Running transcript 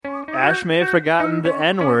Ash may have forgotten the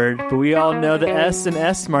N-word, but we all know the S in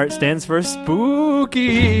S-Smart stands for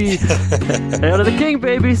spooky. Hail to the king,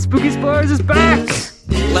 baby. Spooky Spoilers is back.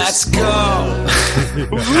 Let's go.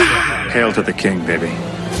 Hail to the king, baby.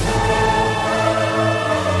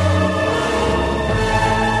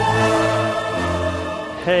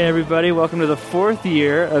 Hey everybody, welcome to the 4th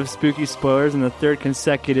year of Spooky Spoilers and the 3rd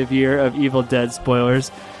consecutive year of Evil Dead Spoilers.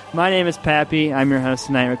 My name is Pappy, I'm your host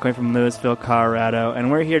tonight, we're coming from Louisville, Colorado,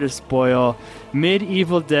 and we're here to spoil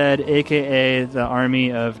Medieval Dead, aka the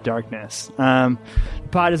Army of Darkness. The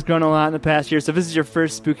pod has grown a lot in the past year, so if this is your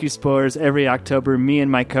first Spooky Spoilers, every October me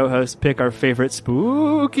and my co-host pick our favorite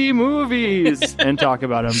spooky movies and talk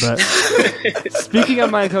about them. But speaking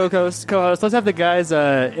of my co-host, let's have the guys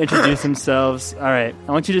introduce themselves. Alright,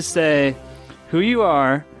 I want you to say who you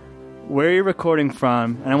are, where you're recording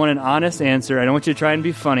from, and I want an honest answer. I don't want you to try and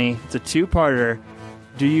be funny. It's a two-parter.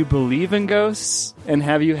 Do you believe in ghosts, and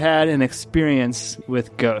have you had an experience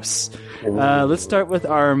with ghosts? Let's start with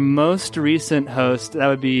our most recent host. That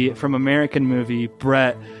would be from American Movie,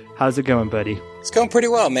 Brett. How's it going, buddy? It's going pretty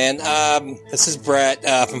well, man. This is Brett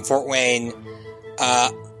from Fort Wayne.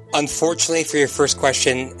 Unfortunately, for your first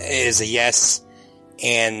question, it is a yes.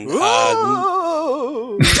 And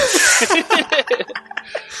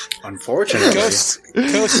Unfortunately.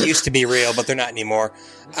 Ghosts used to be real, but they're not anymore.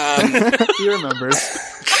 You remember.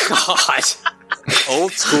 God.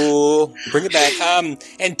 Old school. Bring it back.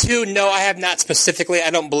 And two, no, I have not specifically.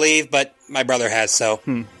 I don't believe, but my brother has, so.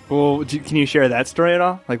 Well, can you share that story at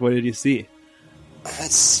all? Like, what did you see?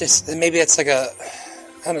 That's just, maybe it's like I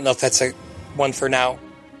don't know if that's a one for now.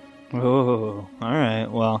 Oh, all right.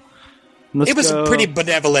 Well, it was pretty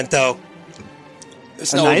benevolent, though.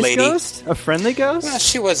 A nice lady. Ghost? A friendly ghost? Well,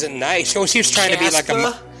 she wasn't nice. She was trying to be like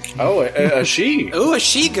a she. Ooh, a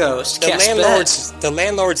she ghost. The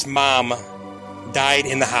landlord's mom died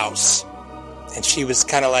in the house, and she was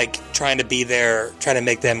kind of like trying to be there, trying to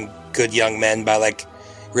make them good young men by like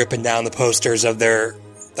ripping down the posters of the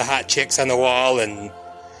hot chicks on the wall and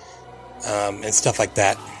stuff like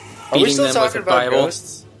that. Are we still talking about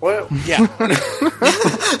ghosts? What? Yeah.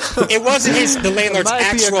 It wasn't the landlord's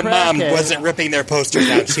actual mom wasn't ripping their posters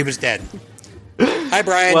down. She was dead. Hi,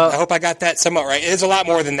 Brian. Well, I hope I got that somewhat right. It is a lot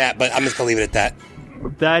more than that, but I'm just going to leave it at that.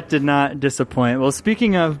 That did not disappoint. Well,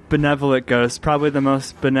 speaking of benevolent ghosts, probably the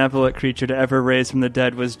most benevolent creature to ever raise from the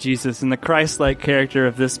dead was Jesus, and the Christ-like character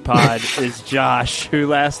of this pod is Josh, who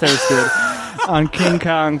last hosted on King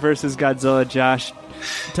Kong vs. Godzilla. Josh,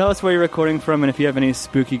 tell us where you're recording from and if you have any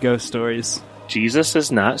spooky ghost stories. Jesus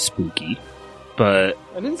is not spooky, but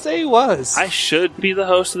I didn't say he was. I should be the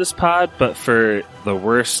host of this pod, but for the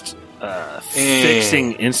worst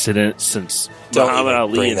fixing incident since Muhammad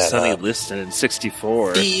Ali and Sonny Liston in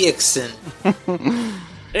 '64. Fixing.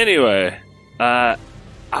 Anyway, I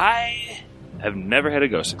have never had a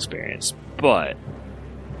ghost experience, but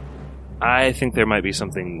I think there might be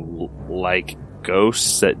something like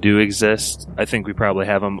ghosts that do exist. I think we probably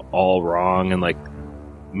have them all wrong and like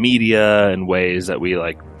media and ways that we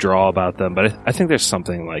like draw about them, but I think there's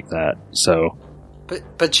something like that. So,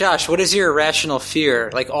 but Josh, what is your irrational fear?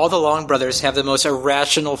 Like all the Long brothers have the most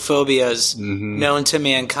irrational phobias known to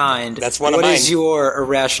mankind. That's one of mine. What is your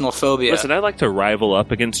irrational phobia? Listen, I like to rival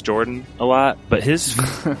up against Jordan a lot, but his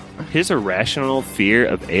irrational fear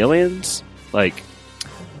of aliens, like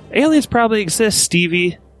aliens probably exist,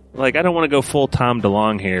 Stevie. Like I don't want to go full Tom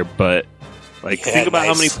DeLonge here, but like think about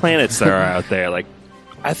how many planets there are out there. Like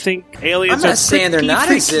I think aliens. I'm not saying they're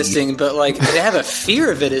not existing, but like to have a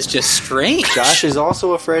fear of it is just strange. Josh is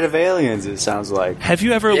also afraid of aliens. It sounds like. Have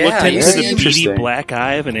you ever looked into the beady black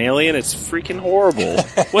eye of an alien? It's freaking horrible.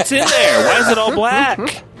 What's in there? Why is it all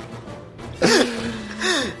black?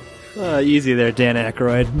 Easy there, Dan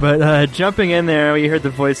Aykroyd. But jumping in there, we heard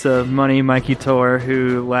the voice of Money, Mikey Tor,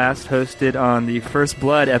 who last hosted on the First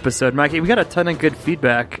Blood episode. Mikey, we got a ton of good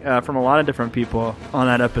feedback from a lot of different people on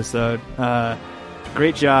that episode.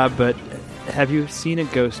 Great job, but have you seen a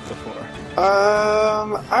ghost before?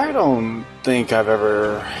 I don't think I've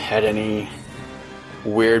ever had any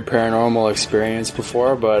weird paranormal experience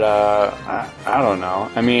before, but I don't know.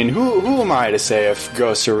 I mean, who am I to say if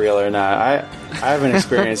ghosts are real or not? I haven't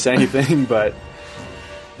experienced anything, but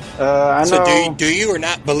I know. So do you or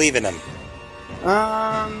not believe in them?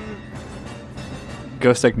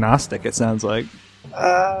 Ghost agnostic, it sounds like.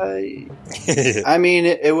 I mean,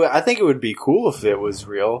 I think it would be cool if it was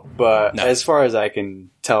real, but as far as I can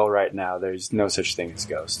tell right now, there's no such thing as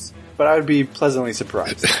ghosts. But I would be pleasantly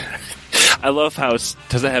surprised. I love how it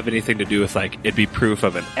doesn't have anything to do with like it'd be proof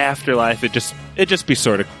of an afterlife. It'd just be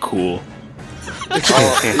sort of cool.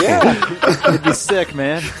 Yeah. It'd be sick,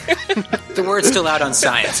 man. The word's still out on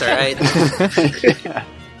science, all right?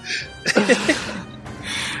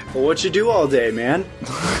 Well, what you do all day, man?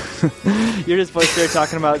 You're just both there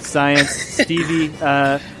talking about science. Stevie,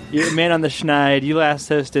 you're a man on the schneid. You last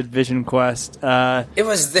hosted Vision Quest. It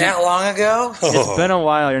was that long ago? It's been a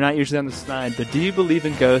while. You're not usually on the schneid, but do you believe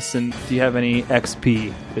in ghosts, and do you have any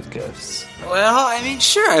XP with ghosts? Well, I mean,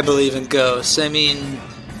 sure, I believe in ghosts. I mean,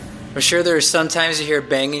 I'm sure there are sometimes you hear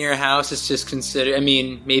bang in your house. It's just considered, I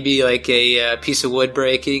mean, maybe like a piece of wood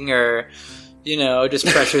breaking or, just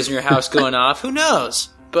pressures in your house going off. Who knows?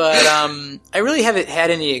 But I really haven't had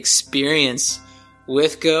any experience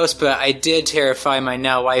with ghosts, but I did terrify my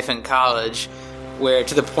now wife in college, where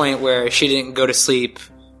to the point where she didn't go to sleep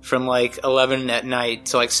from like 11 at night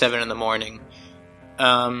to like 7 in the morning.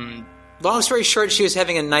 Long story short, she was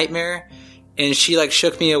having a nightmare, and she like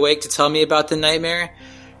shook me awake to tell me about the nightmare.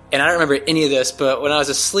 And I don't remember any of this, but when I was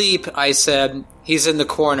asleep, I said, "He's in the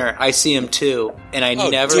corner. I see him too." And I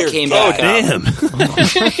never came back up. Damn.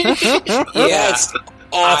 Yeah. That's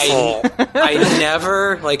awful. I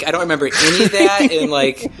never, I don't remember any of that, and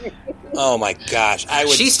Oh my gosh.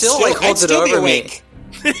 she still holds it over me.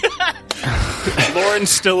 Lauren's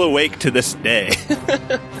still awake to this day.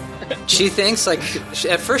 She thinks,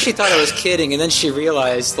 at first she thought I was kidding, and then she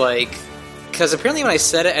realized, because apparently when I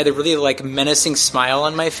said it, I had a really, menacing smile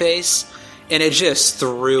on my face, and it just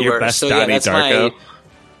threw Your her. best So, Donnie that's Darko.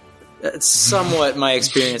 that's somewhat my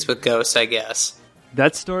experience with ghosts, I guess.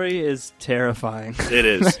 That story is terrifying. It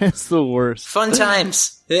is. It's the worst. Fun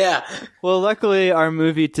times. Yeah. Well, luckily, our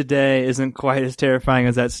movie today isn't quite as terrifying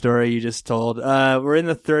as that story you just told. We're in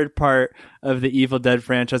the third part of the Evil Dead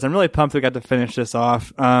franchise. I'm really pumped we got to finish this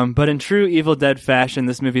off. But in true Evil Dead fashion,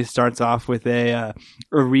 this movie starts off with a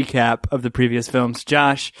recap of the previous films.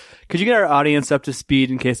 Josh, could you get our audience up to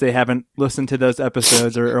speed in case they haven't listened to those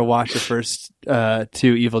episodes or watched the first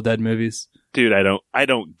 2 Evil Dead movies? Dude, I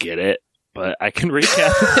don't get it, but I can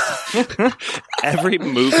recap it. Every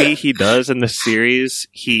movie he does in the series,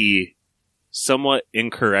 he somewhat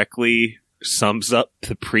incorrectly sums up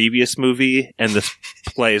the previous movie, and this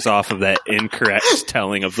plays off of that incorrect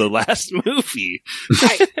telling of the last movie.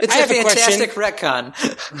 It's I a have a fantastic retcon.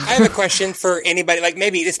 I have a question for anybody.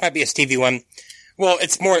 Maybe this might be a Stevie one. Well,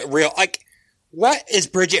 it's more real. What is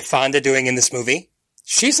Bridget Fonda doing in this movie?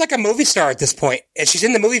 She's like a movie star at this point, and she's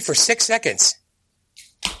in the movie for 6 seconds.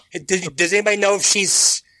 Does anybody know if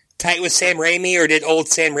she's tight with Sam Raimi or did old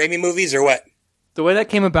Sam Raimi movies or what? The way that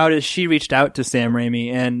came about is she reached out to Sam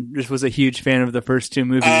Raimi and just was a huge fan of the first 2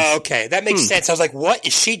 movies. Okay. That makes sense. I was like, what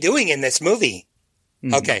is she doing in this movie?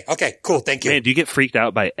 Okay, cool. Thank you. Man, do you get freaked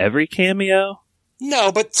out by every cameo?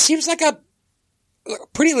 No, but seems like a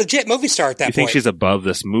pretty legit movie star at that You think point. she's above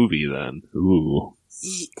this movie then? Ooh.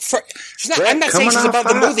 She's not, Brett, I'm not saying she's coming above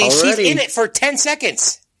off the movie. hot She's already. in it for 10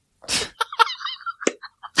 seconds.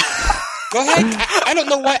 Go ahead. I don't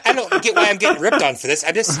know why. I don't get why I'm getting ripped on for this.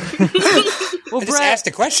 I just asked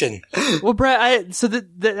a question. Well, Brett,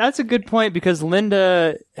 that's a good point because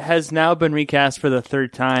Linda has now been recast for the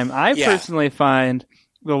 3rd time. I personally find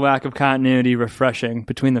the lack of continuity refreshing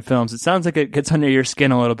between the films. It sounds like it gets under your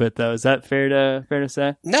skin a little bit, though. Is that fair to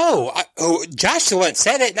say? No, Josh the one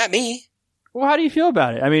said it, not me. Well, how do you feel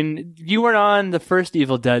about it? I mean, you weren't on the first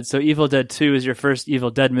Evil Dead, so Evil Dead 2 is your first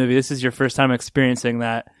Evil Dead movie. This is your first time experiencing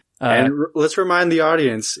that. And let's remind the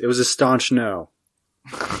audience, it was a staunch no.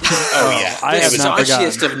 Oh, yeah. I The have not forgotten.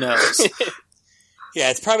 staunchiest of no's.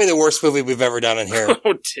 Yeah, it's probably the worst movie we've ever done in here.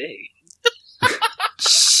 Oh, dang.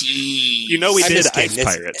 You know we I'm did just kidding.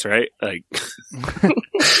 Ice Pirates, right?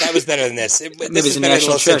 That was better than this. This Maybe is it's a better than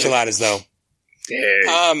national Los treasure. Enchiladas, though.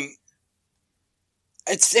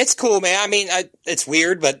 It's cool, man. I mean, it's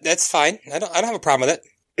weird, but that's fine. I don't have a problem with it.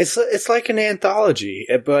 It's like an anthology,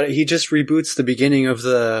 but he just reboots the beginning of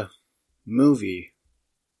the movie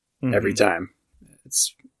every time.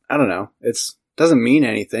 I don't know. Doesn't mean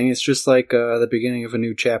anything. It's just like the beginning of a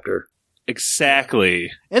new chapter.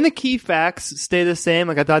 Exactly. And the key facts stay the same.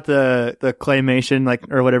 Like I thought the claymation,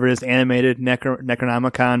 or whatever it is, animated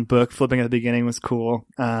Necronomicon book flipping at the beginning was cool.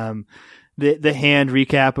 The hand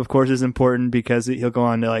recap, of course, is important because he'll go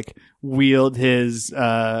on to wield his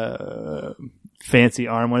fancy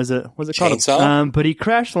arm. What is it? What's it called? Chainsaw? But he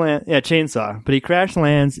chainsaw. But he crash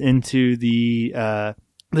lands into the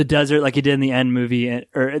desert like he did in the end movie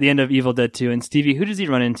or at the end of Evil Dead 2. And Stevie, who does he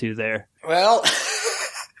run into there? Well,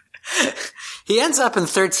 he ends up in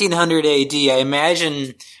 1300 AD. I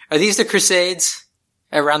imagine, are these the Crusades?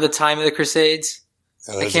 Around the time of the Crusades?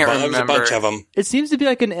 I can't There's a remember. bunch of them. It seems to be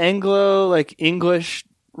like an Anglo, English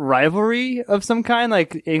rivalry of some kind,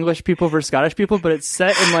 like English people versus Scottish people, but it's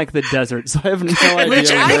set in like the desert, so I have no idea.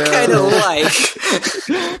 Which I kind of like.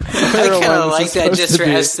 I kind of like that just for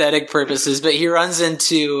aesthetic purposes. But he runs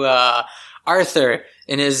into Arthur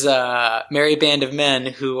and his merry band of men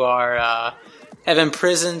who are have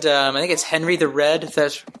imprisoned. I think it's Henry the Red. If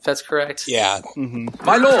that's correct. Yeah. Mm-hmm.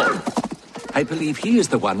 My lord, I believe he is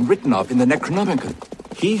the one written of in the Necronomicon.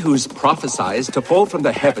 He who's prophesied to fall from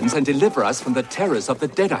the heavens and deliver us from the terrors of the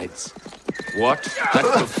Deadites. What? That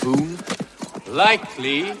buffoon?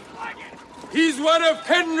 Likely. He's one of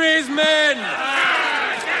Henry's men!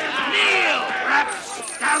 Kneel,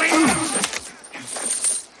 rapscallion!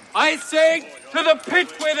 I say, to the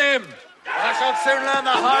pit with him! I shall soon learn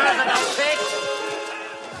the horrors of the pit!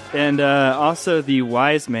 And also the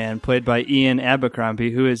wise man, played by Ian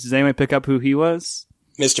Abercrombie, who is... Does anyone pick up who he was?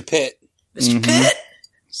 Mr. Pitt. Mr. Pitt!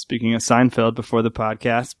 Speaking of Seinfeld before the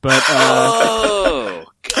podcast, but... Oh,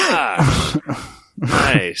 gosh.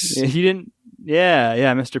 Nice. He didn't...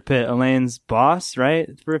 Yeah, Mr. Pitt, Elaine's boss, right?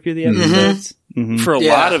 For a few of the episodes? Mm-hmm. For a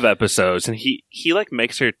lot of episodes, and he like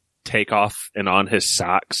makes her take off and on his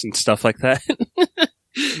socks and stuff like that.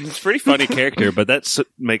 It's a pretty funny character, but that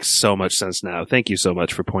makes so much sense now. Thank you so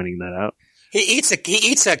much for pointing that out. He eats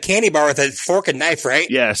a candy bar with a fork and knife, right?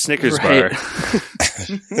 Yeah, Snickers bar.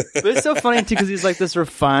 But it's so funny too because he's like this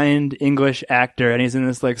refined English actor, and he's in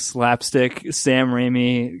this like slapstick Sam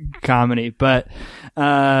Raimi comedy. But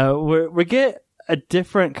we get a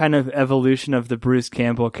different kind of evolution of the Bruce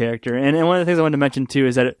Campbell character, and one of the things I wanted to mention too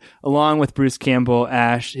is that along with Bruce Campbell,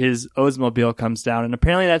 Ash, his Oldsmobile comes down, and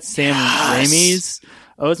apparently that's Sam Raimi's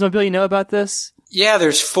Oldsmobile. You know about this? Yeah,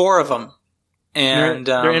 there's 4 of them. And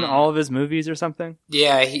they're in all of his movies or something.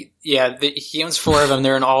 Yeah, he owns 4 of them.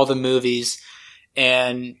 They're in all the movies,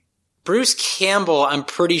 and Bruce Campbell, I'm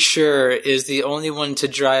pretty sure, is the only one to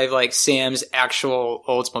drive like Sam's actual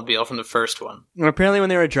Oldsmobile from the first one. And apparently, when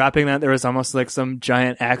they were dropping that, there was almost like some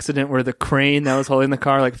giant accident where the crane that was holding the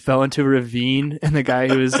car like fell into a ravine, and the guy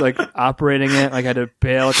who was like operating it like had to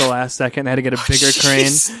bail at the last second. They had to get a bigger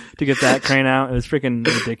crane to get that crane out. It was freaking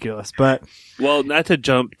ridiculous, but. Well, not to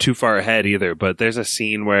jump too far ahead either, but there's a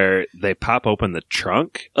scene where they pop open the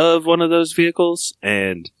trunk of one of those vehicles,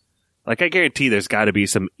 and like I guarantee there's got to be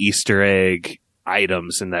some Easter egg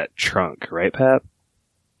items in that trunk, right, Pat?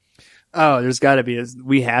 Oh, there's got to be. Is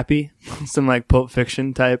We Happy? Some like Pulp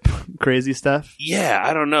Fiction type crazy stuff? Yeah,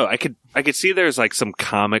 I don't know. I could see there's like some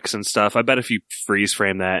comics and stuff. I bet if you freeze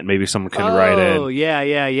frame that, maybe someone can write in. Oh,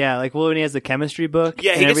 yeah. Like when he has the chemistry book.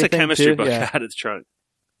 Yeah, he gets the chemistry too? book out of the trunk.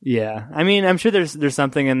 Yeah, I mean, I'm sure there's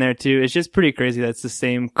something in there too. It's just pretty crazy that it's the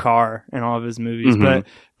same car in all of his movies. Mm-hmm. But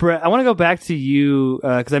Brett, I want to go back to you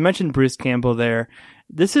because I mentioned Bruce Campbell there.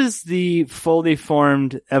 This is the fully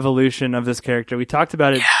formed evolution of this character. We talked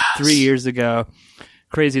about it 3 years ago.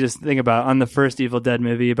 Crazy to think about on the first Evil Dead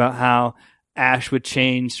movie about how Ash would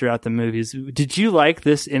change throughout the movies. Did you like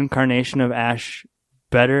this incarnation of Ash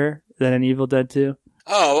better than in Evil Dead 2?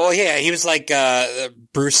 Oh, well, yeah, he was like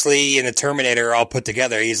Bruce Lee and the Terminator all put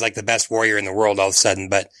together. He's like the best warrior in the world all of a sudden.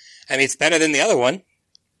 But, I mean, it's better than the other one.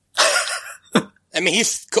 I mean,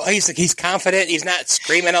 he's confident. He's not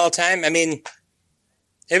screaming all the time. I mean,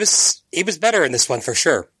 he was better in this one for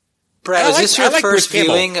sure. Brad, was this your first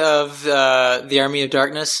viewing of The Army of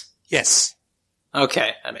Darkness? Yes.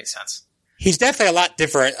 Okay, that makes sense. He's definitely a lot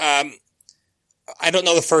different. I don't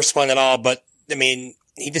know the first one at all, but, I mean,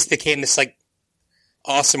 he just became this, like,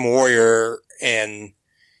 awesome warrior, and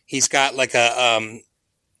he's got like a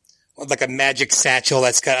magic satchel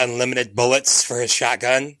that's got unlimited bullets for his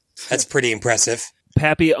shotgun. That's pretty impressive.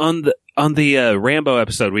 Pappy, on the Rambo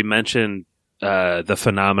episode, we mentioned the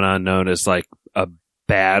phenomenon known as like a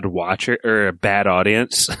bad watcher or a bad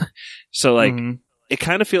audience. So like it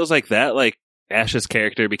kind of feels like that. Like Ash's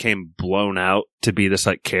character became blown out to be this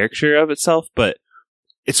like caricature of itself, but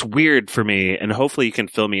it's weird for me, and hopefully you can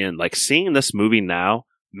fill me in. Like, seeing this movie now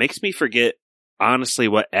makes me forget, honestly,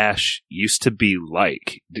 what Ash used to be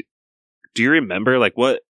like. Do you remember, like,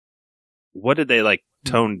 what did they, like,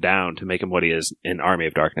 tone down to make him what he is in Army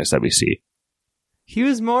of Darkness that we see? He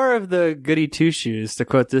was more of the goody two-shoes, to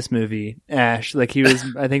quote this movie, Ash. Like, he was,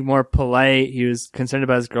 I think, more polite. He was concerned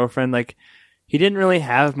about his girlfriend. Like, he didn't really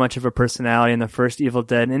have much of a personality in the first Evil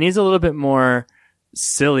Dead, and he's a little bit more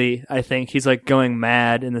silly, I think. He's like going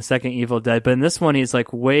mad in the second Evil Dead, but in this one he's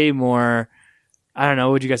like way more, I don't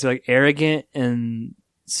know, would you guys say like arrogant and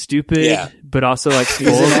stupid, but also like full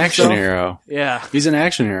he's an of action himself. hero. Yeah. He's an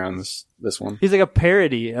action hero in this one. He's like a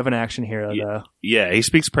parody of an action hero though. Yeah, he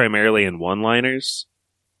speaks primarily in one-liners.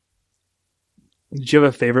 Did you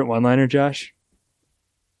have a favorite one-liner, Josh?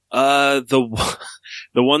 The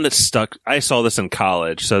one that stuck. I saw this in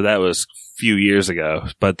college, so that was a few years ago.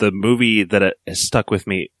 But the movie that has stuck with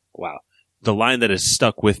me. Wow, the line that has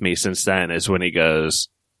stuck with me since then is when he goes,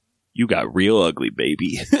 "You got real ugly,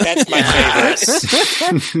 baby." That's my favorite.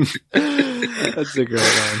 That's a great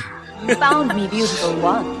one. You found me beautiful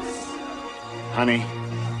once. Honey,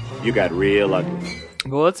 you got real ugly.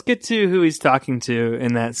 Well, let's get to who he's talking to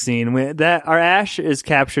in that scene. Our Ash is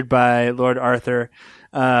captured by Lord Arthur,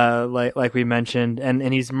 like we mentioned, and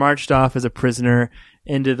he's marched off as a prisoner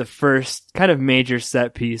into the first kind of major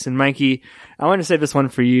set piece. And Mikey, I want to save this one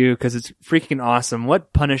for you because it's freaking awesome.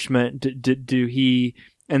 What punishment do he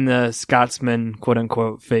and the Scotsman, quote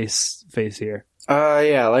unquote, face here?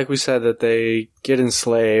 Yeah, like we said, that they get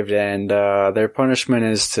enslaved, and their punishment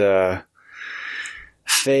is to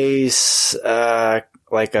face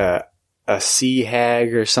like a sea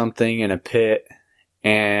hag or something in a pit,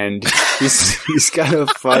 and he's got to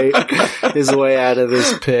fight his way out of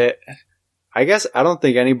this pit. I guess I don't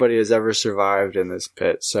think anybody has ever survived in this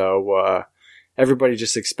pit, so everybody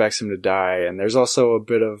just expects him to die. And there's also a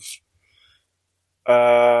bit of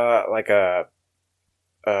like a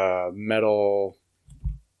metal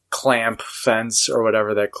clamp fence or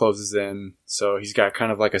whatever that closes in, so he's got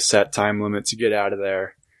kind of like a set time limit to get out of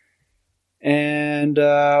there. And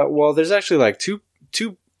well, there's actually like two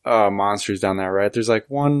monsters down there, right? There's like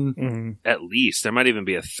one, At least there might even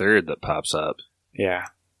be a third that pops up. yeah,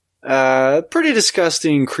 pretty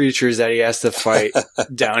disgusting creatures that he has to fight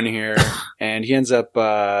down here, and he ends up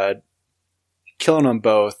killing them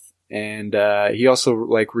both. And he also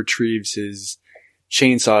like retrieves his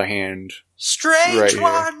chainsaw hand. Strange Right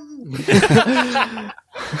one!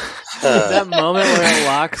 That moment where it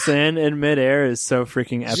locks in midair is so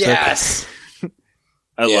freaking epic. Yes!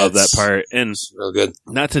 I love that part. And It's real good.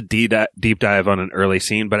 not to deep dive on an early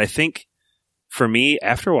scene, but I think for me,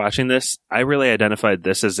 after watching this, I really identified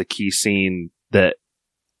this as a key scene that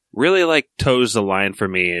really like toes the line for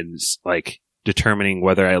me and like determining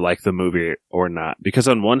whether I like the movie or not. Because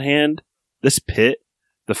on one hand, this pit,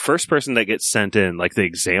 the first person that gets sent in, like the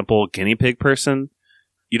example guinea pig person,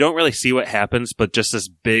 you don't really see what happens, but just this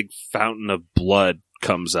big fountain of blood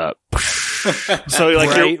comes up. So like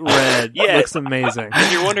Bright red. Yeah. Looks amazing.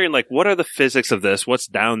 and you're wondering like, what are the physics of this? What's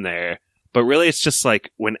down there? But really, it's just like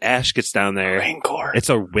when Ash gets down there, Rancor. it's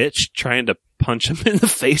a witch trying to punch him in the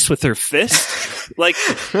face with her fist. Like,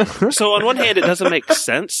 so on one hand, it doesn't make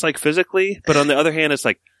sense, like physically, but on the other hand, it's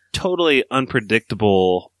like totally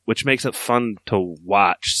unpredictable, which makes it fun to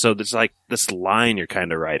watch. So there's like this line you're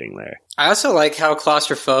kind of writing there. I also like how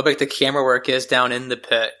claustrophobic the camera work is down in the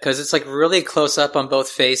pit, because it's like really close up on both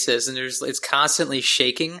faces, and it's constantly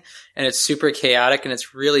shaking, and it's super chaotic, and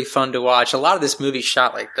it's really fun to watch. A lot of this movie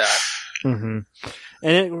shot like that. Mm-hmm.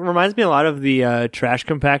 And it reminds me a lot of the trash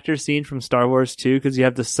compactor scene from Star Wars 2, because you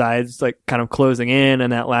have the sides like kind of closing in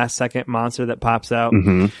and that last second monster that pops out.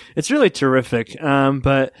 Mm-hmm. It's really terrific.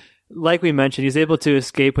 But like we mentioned, he's able to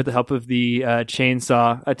escape with the help of the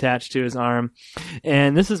chainsaw attached to his arm.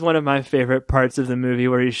 And this is one of my favorite parts of the movie,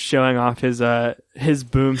 where he's showing off his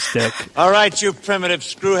boomstick. All right, you primitive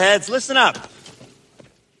screwheads, listen up.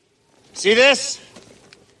 See this?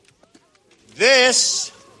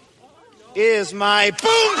 This is my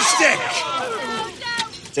boomstick.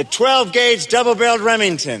 It's a 12-gauge double-barreled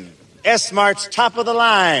Remington. S-Mart's top of the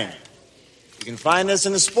line. You can find this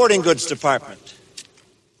in the sporting goods department.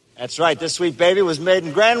 That's right, this sweet baby was made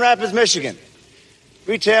in Grand Rapids, Michigan.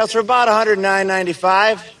 Retails for about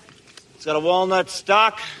 $109.95. It's got a walnut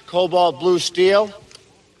stock, cobalt blue steel,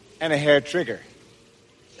 and a hair trigger.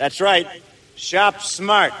 That's right, shop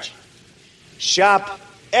smart. Shop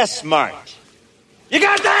S-Mart. You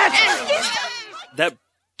got that? That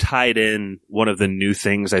tied in one of the new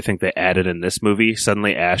things I think they added in this movie.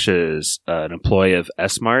 Suddenly Ash is an employee of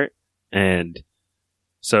S-Mart, and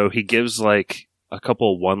so he gives like a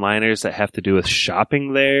couple one-liners that have to do with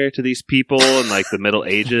shopping there to these people in like the Middle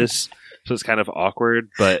Ages. So it's kind of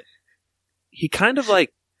awkward, but he kind of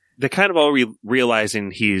like, they're kind of all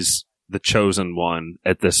realizing he's the chosen one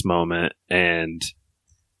at this moment. And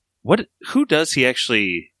what does he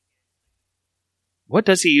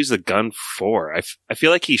use the gun for? I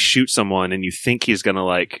feel like he shoots someone and you think he's gonna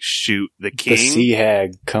like shoot the king. The sea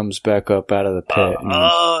hag comes back up out of the pit and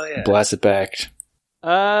yeah. blasts it back.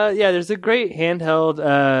 Yeah, there's a great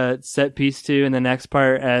handheld set piece too in the next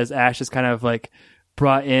part, as Ash is kind of like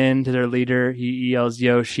brought in to their leader. He yells,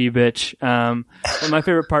 "Yo, she bitch." But my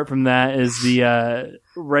favorite part from that is the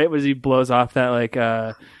right as he blows off that like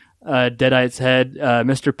Deadeye's head,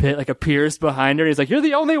 Mr. Pitt like appears behind her. And he's like, "You're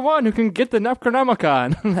the only one who can get the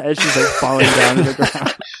Necronomicon," as she's like falling down to the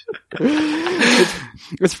ground.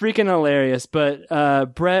 It's freaking hilarious. But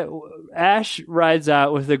Ash rides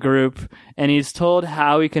out with the group, and he's told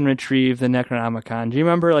how he can retrieve the Necronomicon. Do you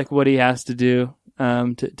remember like what he has to do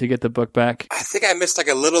to get the book back? I think I missed like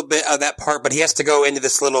a little bit of that part, but he has to go into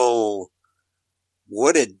this little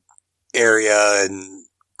wooded area and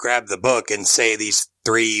grab the book and say these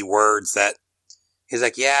 3 words that he's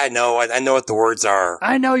like, yeah, I know what the words are.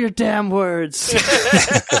 I know your damn words.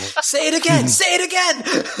 Say it again. Say it again.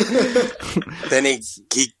 Then he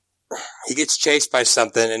gets chased by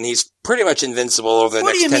something, and he's pretty much invincible over the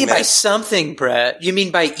What next 10 do you mean minutes. by something, Brett? You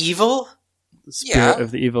mean by evil? The spirit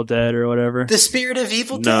of the Evil Dead or whatever. The spirit of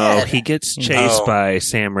Evil No, Dead. he gets chased by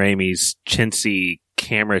Sam Raimi's chintzy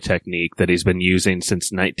camera technique that he's been using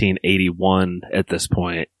since 1981 at this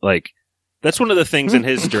point. Like, that's one of the things in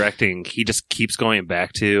his directing he just keeps going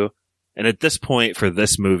back to. And at this point for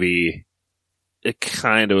this movie, it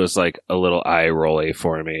kind of was like a little eye-rolly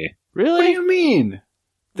for me. Really? What do you mean?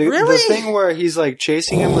 The thing where he's like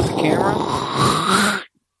chasing him with the camera?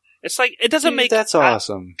 It's like, it doesn't make... That's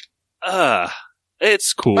awesome.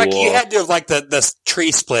 It's cool. Like, you had to have like the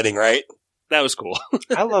tree splitting, right? That was cool.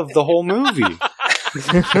 I love the whole movie.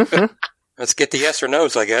 Let's get the yes or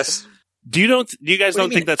no's, I guess. Do you guys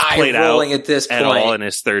don't think that's played out at this point? At all in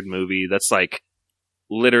his third movie? That's like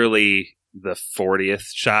literally the 40th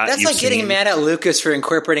shot. That's like getting mad at Lucas for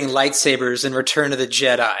incorporating lightsabers in Return of the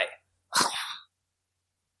Jedi.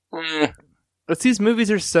 But these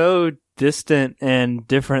movies are so distant and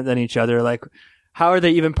different than each other. Like, how are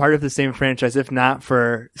they even part of the same franchise if not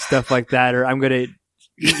for stuff like that? Or I'm going to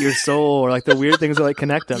eat your soul, or like the weird things that like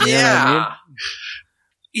connect them. You know what I mean?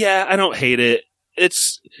 Yeah, I don't hate it.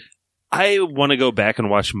 I want to go back and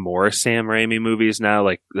watch more Sam Raimi movies now,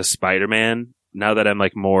 like the Spider-Man, now that I'm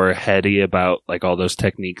like more heady about like all those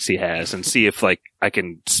techniques he has, and see if like I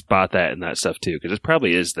can spot that in that stuff too, because it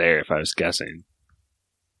probably is there if I was guessing.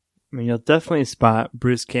 I mean, you'll definitely spot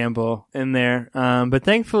Bruce Campbell in there. But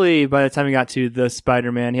thankfully, by the time we got to the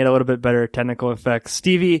Spider-Man, he had a little bit better technical effects.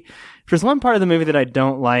 Stevie, there's one part of the movie that I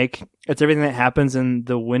don't like. It's everything that happens in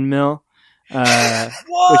the windmill, which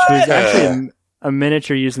was actually a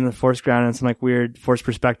miniature used in the Force ground and some like weird force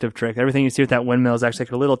perspective trick. Everything you see with that windmill is actually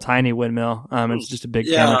like a little tiny windmill. It's just a big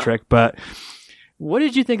camera trick. But what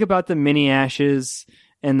did you think about the mini Ashes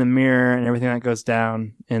and the mirror and everything that goes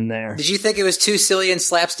down in there? Did you think it was too silly and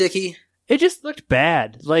slapsticky? It just looked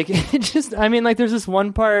bad. Like, there's this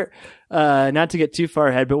one part, not to get too far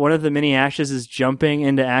ahead, but one of the mini Ashes is jumping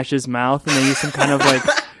into Ash's mouth, and they use some kind of like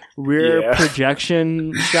rear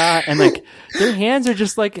projection shot, and like their hands are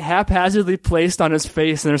just like haphazardly placed on his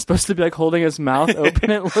face, and they're supposed to be like holding his mouth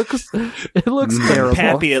open. It looks terrible.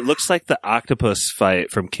 Pappy, it looks like the octopus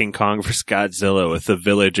fight from King Kong vs. Godzilla with the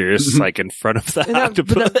villagers like in front of the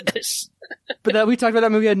octopus. But that we talked about,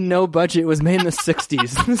 that movie had no budget. It was made in the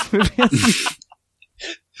 60s. This movie has...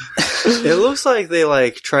 It looks like they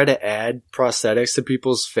like try to add prosthetics to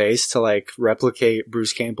people's face to like replicate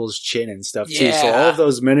Bruce Campbell's chin and stuff too. So all of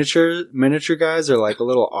those miniature guys are like a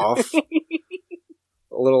little off,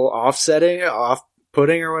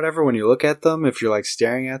 off-putting or whatever when you look at them if you're like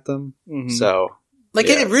staring at them. Mm-hmm. So like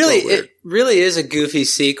it really is a goofy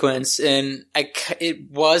sequence, and it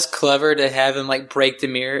was clever to have him like break the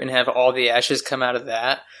mirror and have all the ashes come out of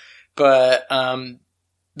that, but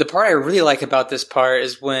the part I really like about this part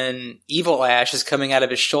is when Evil Ash is coming out of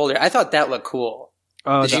his shoulder. I thought that looked cool.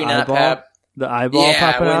 Oh, did you not, Pap? The eyeball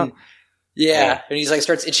popping out? Yeah, and he's like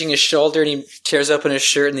starts itching his shoulder, and he tears open his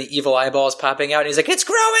shirt, and the evil eyeball is popping out, and he's like, "It's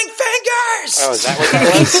growing fingers!" Oh, is that what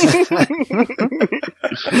that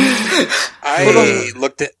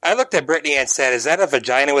was? I looked at Brittany and said, "Is that a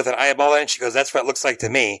vagina with an eyeball in it?" She goes, "That's what it looks like to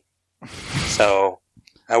me." So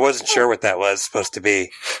I wasn't sure what that was supposed to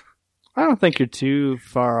be. I don't think you're too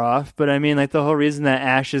far off, but I mean, like the whole reason that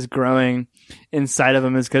Ash is growing inside of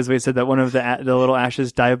him is because we said that one of the little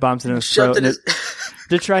Ashes dive bombs in his throat.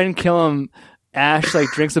 To try and kill him, Ash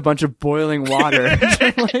like drinks a bunch of boiling water.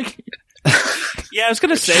 Yeah, I was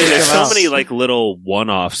gonna say there's so many like little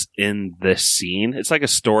one-offs in this scene. It's like a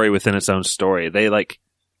story within its own story. They like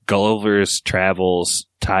Gulliver's Travels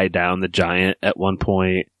tie down the giant at one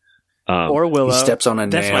point. Or Willow. He steps on a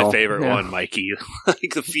nail. That's my favorite one, Mikey.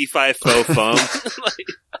 Like the fee-fi faux foam.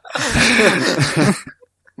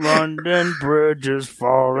 London Bridge is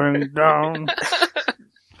falling down.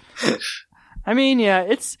 I mean,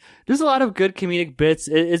 yeah, there's a lot of good comedic bits.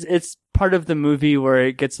 It's part of the movie where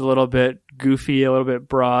it gets a little bit goofy, a little bit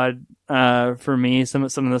broad for me. Some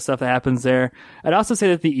of the stuff that happens there. I'd also say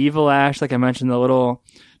that the evil Ash, like I mentioned, the little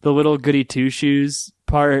goody two shoes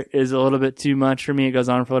part is a little bit too much for me. It goes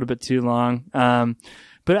on for a little bit too long.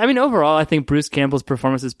 But I mean, overall, I think Bruce Campbell's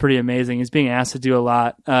performance is pretty amazing. He's being asked to do a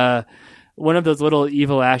lot. One of those little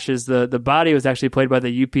evil Ashes, the body was actually played by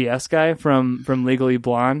the UPS guy from Legally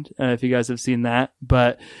Blonde, if you guys have seen that.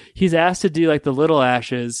 But he's asked to do like the little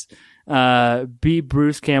Ashes, be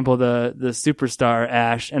Bruce Campbell, the superstar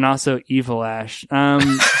Ash, and also Evil Ash.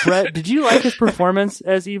 Brett, did you like his performance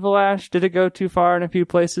as Evil Ash? Did it go too far in a few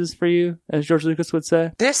places for you, as George Lucas would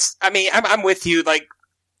say? I'm with you. Like,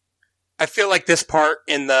 I feel like this part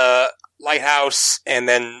in the lighthouse and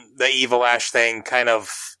then the Evil Ash thing kind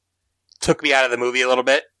of took me out of the movie a little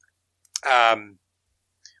bit.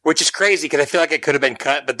 Which is crazy because I feel like it could have been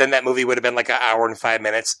cut, but then that movie would have been like an hour and 5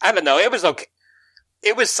 minutes. I don't know. It was okay.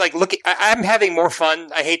 It was like I'm having more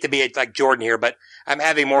fun. I hate to be like Jordan here, but I'm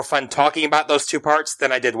having more fun talking about those two parts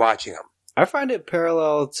than I did watching them. I find it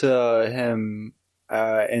parallel to him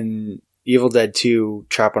in Evil Dead 2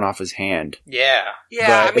 chopping off his hand. Yeah.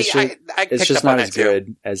 Yeah, but it's just not as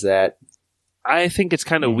good as that. I think it's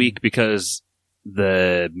kind of weak because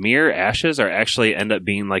the mere Ashes are actually end up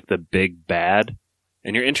being like the big bad,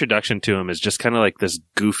 and your introduction to him is just kind of like this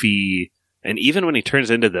goofy, and even when he turns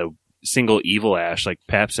into the single Evil Ash, like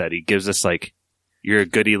Pap said, he gives us like, you're a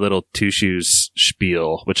goody little two shoes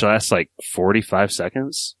spiel, which lasts like 45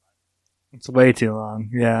 seconds. It's way too long.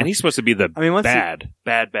 Yeah. And he's supposed to be the bad.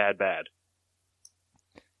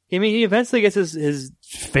 I mean, he eventually gets his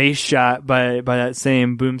face shot by that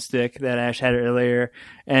same boomstick that Ash had earlier,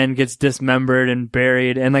 and gets dismembered and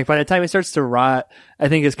buried. And like by the time he starts to rot, I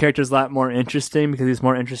think his character's a lot more interesting because he's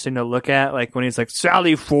more interesting to look at. Like when he's like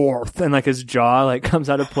Sally Forth, and like his jaw like comes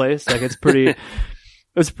out of place. Like it's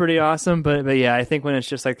pretty awesome. But yeah, I think when it's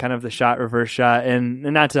just like kind of the shot reverse shot, and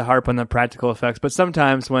not to harp on the practical effects, but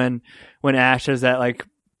sometimes when Ash has that like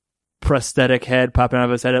prosthetic head popping out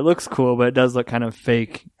of his head, it looks cool, but it does look kind of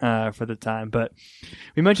fake for the time. But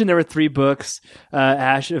we mentioned there were 3 books.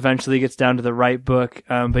 Ash eventually gets down to the right book,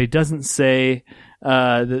 but he doesn't say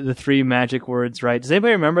the 3 magic words right. Does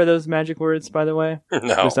anybody remember those magic words, by the way?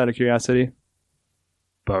 No. Just out of curiosity.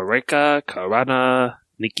 Bareka Karana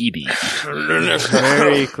Nikidi.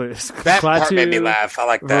 Very clear. That part made me laugh. I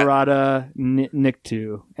like that. Verada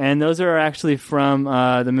Niktu. And those are actually from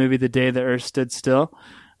the movie The Day the Earth Stood Still.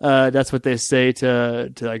 That's what they say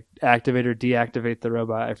to like activate or deactivate the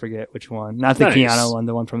robot. I forget which one. Not the Keanu one,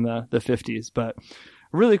 the one from the 50s. But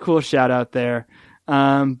really cool shout out there.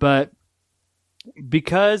 But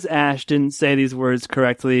because Ash didn't say these words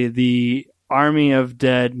correctly, the army of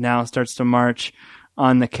dead now starts to march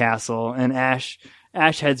on the castle, and Ash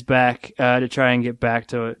heads back to try and get back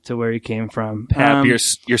to where he came from. Pap, your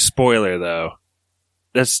spoiler though.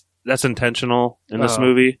 That's intentional in this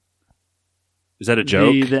movie. Is that a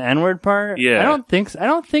joke? The N-word part? Yeah. I don't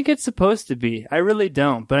think it's supposed to be. I really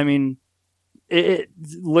don't. But I mean,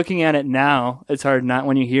 looking at it now, it's hard not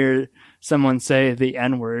when you hear someone say the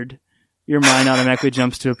N-word, your mind automatically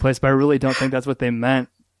jumps to a place. But I really don't think that's what they meant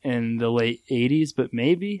in the late 80s, but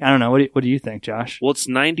maybe. I don't know. What do you think, Josh? Well, it's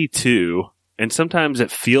 92, and sometimes it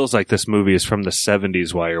feels like this movie is from the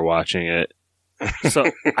 70s while you're watching it. So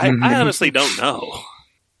I honestly don't know.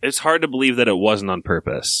 It's hard to believe that it wasn't on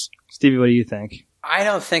purpose. Stevie, what do you think? I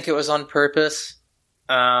don't think it was on purpose.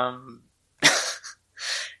 I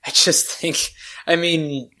just think, I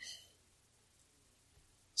mean,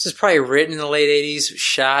 this is probably written in the late 80s,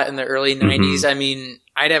 shot in the early 90s. I mean,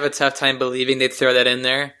 I'd have a tough time believing they'd throw that in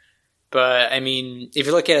there. But, I mean, if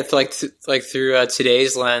you look at it through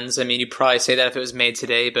today's lens, I mean, you'd probably say that if it was made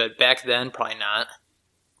today, but back then, probably not.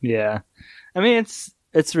 Yeah. I mean,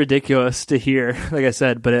 it's ridiculous to hear, like I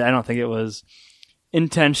said, but I don't think it was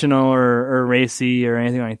intentional or racy or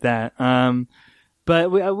anything like that.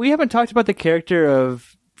 But we haven't talked about the character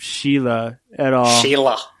of Sheila at all.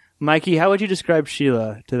 Sheila. Mikey, how would you describe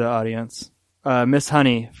Sheila to the audience? Miss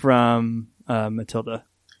Honey from Matilda.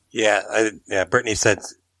 Yeah, Brittany said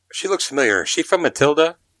she looks familiar. Is she from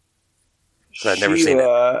Matilda? I've never seen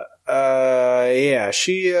it. Yeah,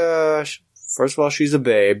 she. First of all, she's a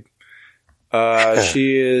babe.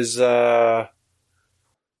 She is. I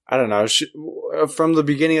don't know. From the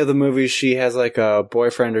beginning of the movie, she has like a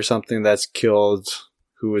boyfriend or something that's killed,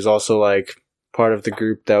 who is also like part of the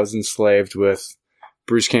group that was enslaved with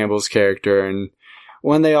Bruce Campbell's character. And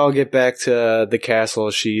when they all get back to the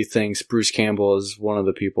castle, she thinks Bruce Campbell is one of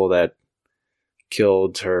the people that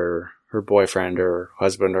killed her boyfriend or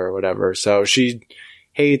husband or whatever. So she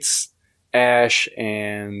hates Ash,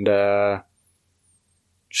 and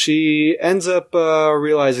she ends up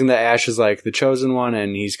realizing that Ash is like the chosen one,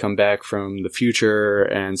 and he's come back from the future.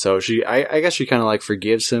 And so I guess she kind of like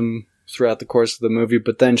forgives him throughout the course of the movie,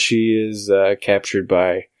 but then she is captured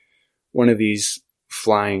by one of these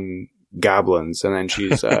flying goblins, and then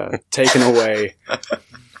she's taken away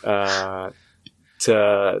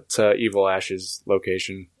to Evil Ash's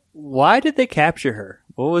location. Why did they capture her?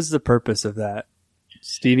 What was the purpose of that?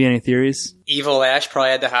 Stevie, any theories? Evil Ash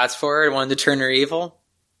probably had the hots for her and wanted to turn her evil.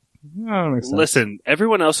 Listen,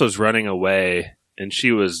 everyone else was running away, and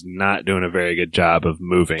she was not doing a very good job of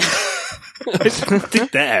moving. I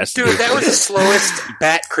think that has to Dude, that was the slowest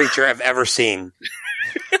bat creature I've ever seen.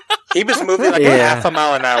 He was moving like a half a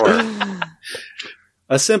mile an hour.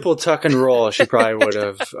 A simple tuck and roll, she probably would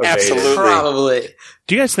have evaded. Absolutely. Probably.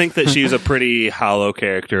 Do you guys think that she's a pretty hollow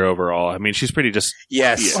character overall? I mean, she's pretty just...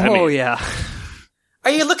 Yes. Yeah, I mean, yeah.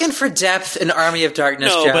 Are you looking for depth in Army of Darkness,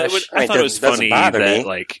 No, Josh? but I thought it was funny bother that, me.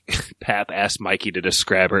 like, Pap asked Mikey to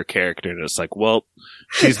describe her character, and it's like, well,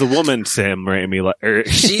 she's the woman Sam Raimi...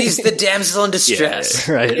 She's the damsel in distress.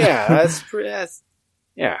 Yeah, right. Yeah, that's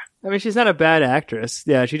yeah. I mean, she's not a bad actress.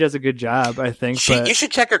 Yeah, she does a good job, I think. You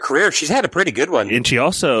should check her career. She's had a pretty good one. And she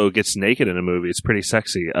also gets naked in a movie. It's pretty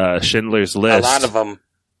sexy. Schindler's List. A lot of them.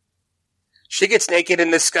 She gets naked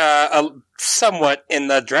in this, somewhat in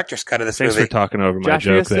the director's cut of this Thanks movie. for talking over my Josh,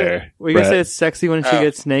 joke there. Were you going to Brett. say it's sexy when she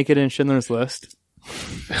gets naked in Schindler's List?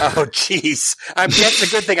 Oh, jeez. That's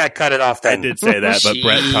a good thing I cut it off then. I did say that, but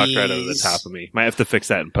Brett talked right over the top of me. Might have to fix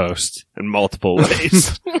that in post in multiple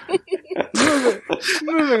ways.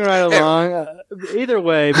 Moving right along. Either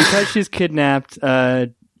way, because she's kidnapped,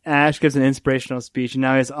 Ash gives an inspirational speech, and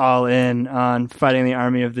now he's all in on fighting the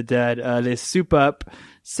army of the dead. They soup up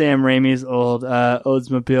Sam Raimi's old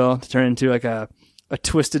Oldsmobile to turn into like a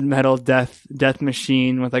twisted metal death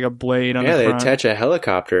machine with like a blade on the Yeah, front. they attach a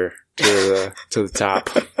helicopter to the top.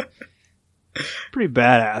 Pretty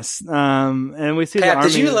badass. And we see the Pat, army.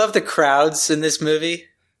 did you love the crowds in this movie?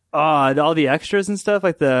 All the extras and stuff,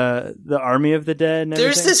 like the army of the dead and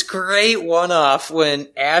There's everything? this great one-off when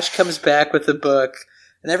Ash comes back with the book,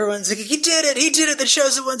 and everyone's like, he did it, the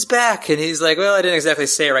chosen one's back. And he's like, well, I didn't exactly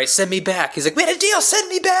say it right, send me back. He's like, we had a deal, send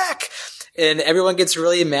me back. And everyone gets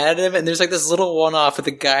really mad at him, and there's like this little one-off with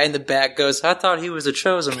the guy in the back goes, I thought he was a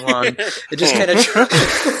chosen one. It just kind of...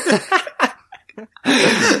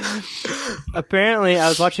 Apparently, I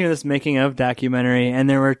was watching this making of documentary, and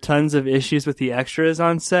there were tons of issues with the extras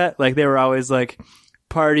on set. Like, they were always like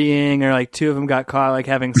partying, or like two of them got caught like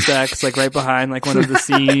having sex, like right behind like one of the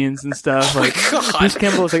scenes and stuff. Like, Bruce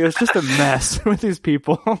Campbell was like, it's just a mess with these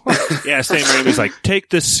people. Yeah, Sam Raimi's like, take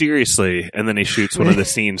this seriously, and then he shoots one of the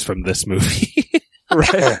scenes from this movie.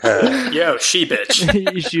 Right. Yo, she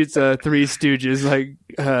bitch. He shoots a Three Stooges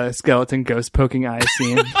like skeleton ghost poking eye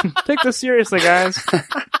scene. Take this seriously, guys.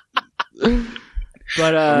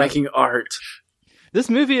 But We're making art. this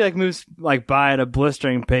movie like moves like by at a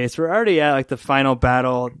blistering pace. We're already at like the final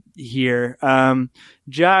battle here.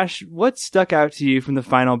 Josh, what stuck out to you from the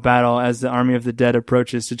final battle as the Army of the Dead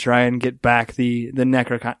approaches to try and get back the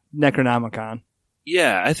Necronomicon?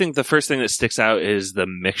 Yeah, I think the first thing that sticks out is the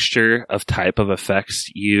mixture of type of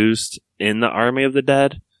effects used in the Army of the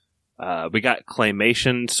Dead. We got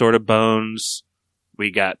claymation sort of bones.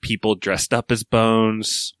 We got people dressed up as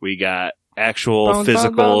bones. We got actual Bones,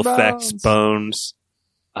 physical bones, effects bones.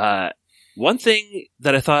 bones. One thing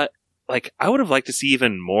that I thought, like, I would have liked to see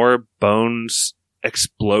even more bones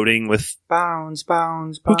exploding with... Bones.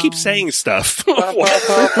 Who keeps saying stuff? Bone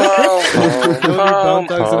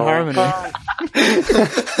Thugs in Harmony.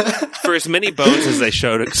 For as many bones as they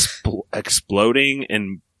showed exploding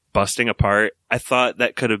and busting apart, I thought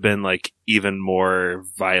that could have been like even more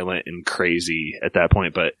violent and crazy at that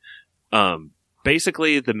point. But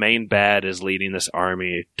basically, the main bad is leading this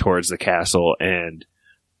army towards the castle, and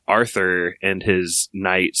Arthur and his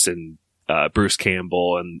knights and Bruce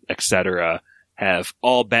Campbell and etc. have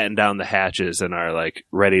all battened down the hatches and are like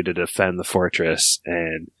ready to defend the fortress.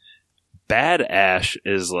 And Bad Ash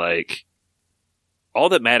is like, all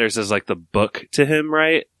that matters is like the book to him,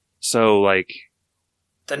 right? So like,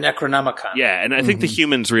 The Necronomicon. yeah, and I think the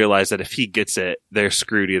humans realize that if he gets it, they're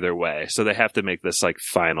screwed either way. So they have to make this like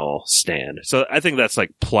final stand. So I think that's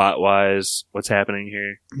like plot wise what's happening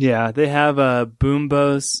here. Yeah, they have boom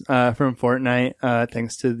bows from Fortnite,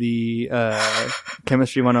 thanks to the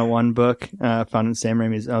Chemistry 101 book found in Sam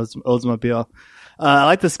Raimi's Oldsmobile. I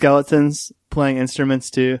like the skeletons playing instruments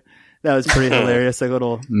too. That was pretty hilarious, like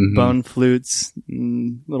little bone flutes,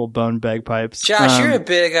 little bone bagpipes. Josh, you're a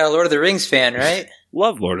big Lord of the Rings fan, right?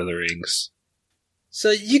 Love Lord of the Rings. So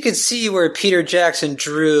you can see where Peter Jackson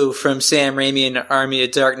drew from Sam Raimi and Army of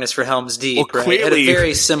Darkness for Helm's Deep, Well, right? It had a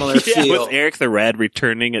very similar Yeah, feel. with Eric the Red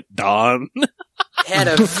returning at dawn. Had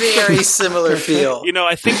a very similar feel. You know,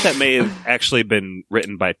 I think that may have actually been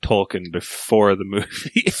written by Tolkien before the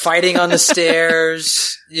movie. Fighting on the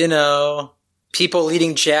stairs, you know. people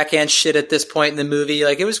leading Jack Ant shit at this point in the movie.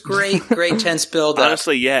 Like, it was great tense build up.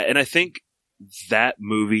 Honestly, yeah, and I think that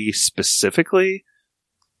movie specifically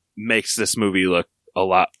makes this movie look a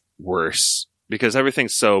lot worse because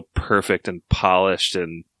everything's so perfect and polished,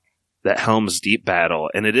 and that Helm's Deep battle,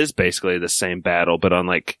 and it is basically the same battle, but on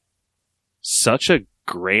like such a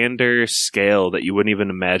grander scale that you wouldn't even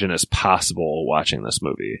imagine as possible watching this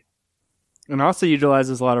movie. And also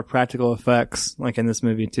utilizes a lot of practical effects, like in this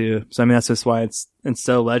movie too. So I mean, that's just why it's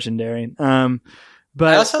so legendary. But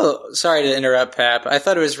I also, sorry to interrupt, Pap, I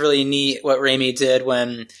thought it was really neat what Raimi did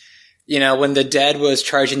when the dead was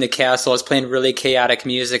charging the castle, it was playing really chaotic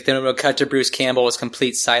music. Then when it would cut to Bruce Campbell, it was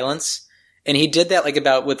complete silence. And he did that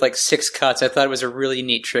with 6 cuts. I thought it was a really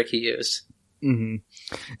neat trick he used. Mm-hmm.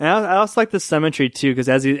 And I also like the symmetry too, because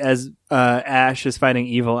as Ash is fighting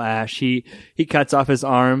evil Ash, he cuts off his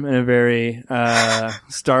arm in a very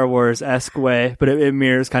Star Wars-esque way, but it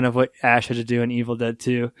mirrors kind of what Ash had to do in Evil Dead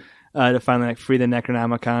 2 to finally free the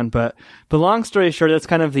Necronomicon. But long story short, that's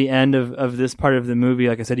kind of the end of this part of the movie.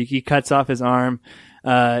 Like I said, he cuts off his arm.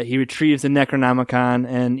 He retrieves the Necronomicon,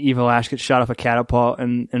 and evil Ash gets shot off a catapult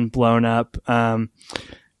and blown up.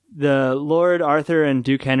 The Lord Arthur and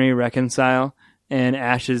Duke Henry reconcile, and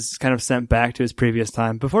Ash is kind of sent back to his previous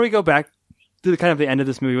time. Before we go back to the end of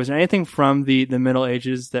this movie, was there anything from the Middle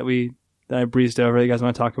Ages that I breezed over that you guys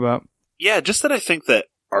want to talk about? Yeah, just that I think that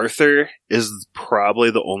Arthur is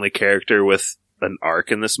probably the only character with an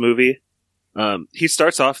arc in this movie. He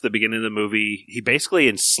starts off at the beginning of the movie, he basically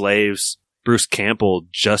enslaves Bruce Campbell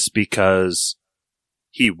just because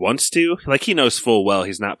he wants to. Like, he knows full well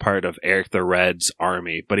he's not part of Eric the Red's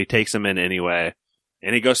army, but he takes him in anyway.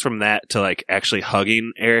 And he goes from that to, like, actually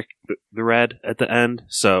hugging Eric the Red at the end.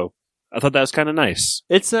 So I thought that was kind of nice.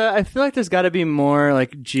 It's I feel like there's got to be more,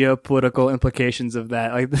 like, geopolitical implications of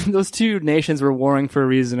that. Like, those two nations were warring for a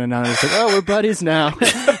reason, and now it's like, oh, we're buddies now.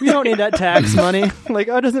 We don't need that tax money. Like,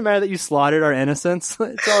 oh, it doesn't matter that you slaughtered our innocents.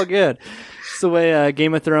 It's all good. It's the way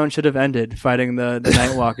Game of Thrones should have ended, fighting the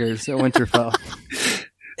Night Walkers at Winterfell.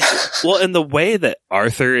 Well, and the way that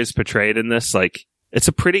Arthur is portrayed in this, like, it's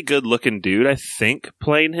a pretty good looking dude, I think,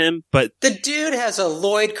 playing him, but the dude has a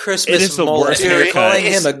Lloyd Christmas it is the mullet. worst You're haircut. calling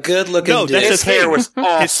him a good looking dude. That's his hair was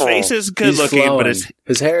awful. His face is good looking, but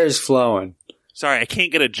his hair is flowing. Sorry, I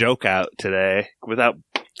can't get a joke out today without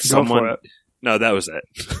someone. No, that was it.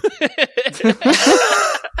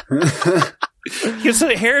 His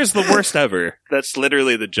hair is the worst ever. That's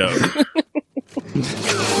literally the joke.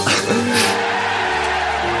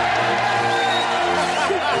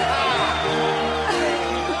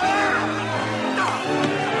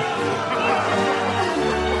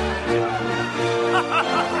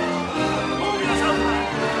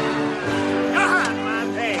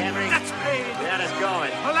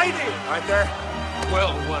 Arthur?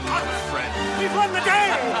 Well won, my friend. We've won the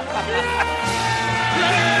day!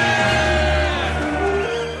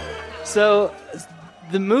 So,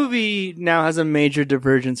 the movie now has a major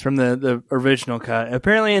divergence from the original cut.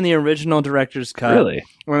 Apparently in the original director's cut, really?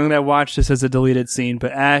 We're going to watch this as a deleted scene,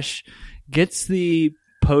 but Ash gets the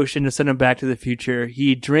potion to send him back to the future.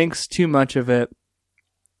 He drinks too much of it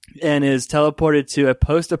and is teleported to a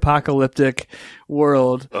post-apocalyptic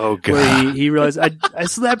world. Oh, God. Where he realized, I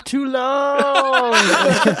slept too long!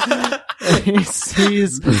 He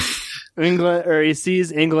sees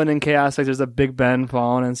England in chaos, like there's a Big Ben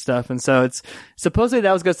falling and stuff. And so it's supposedly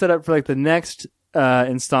that was going to set up for like the next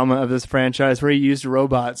installment of this franchise where he used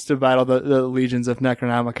robots to battle the legions of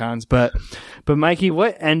Necronomicons. But Mikey,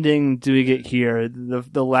 what ending do we get here?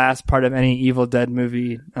 The last part of any Evil Dead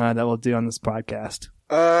movie that we'll do on this podcast.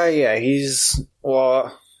 Yeah, he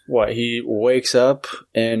wakes up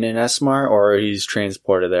in an S-Mart or he's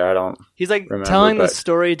transported there? I don't He's like remember, telling the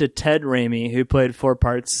story to Ted Raimi, who played 4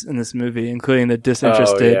 parts in this movie, including the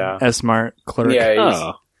disinterested S-Mart clerk.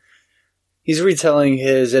 Yeah, he's retelling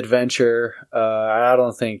his adventure. I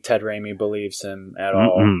don't think Ted Raimi believes him at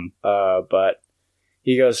all. But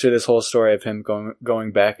he goes through this whole story of him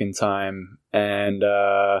going back in time, and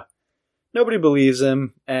nobody believes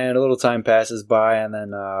him, and a little time passes by, and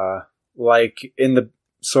then, like, in the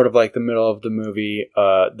sort of like the middle of the movie,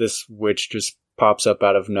 this witch just pops up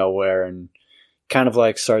out of nowhere and kind of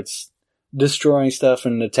like starts destroying stuff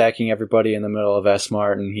and attacking everybody in the middle of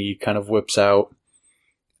S-Mart, and he kind of whips out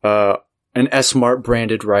an S-Mart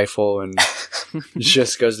branded rifle and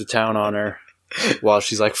just goes to town on her while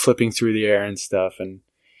she's like flipping through the air and stuff, and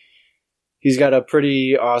he's got a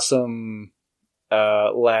pretty awesome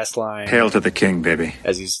last line. Hail to the king, baby.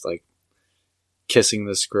 As he's like kissing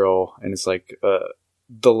this girl, and it's like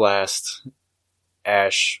the last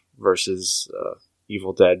Ash versus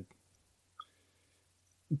Evil Dead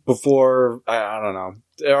before. I don't know.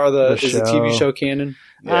 Is the TV show canon?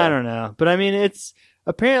 I don't know, but I mean, it's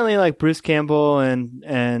apparently like Bruce Campbell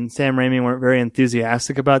and Sam Raimi weren't very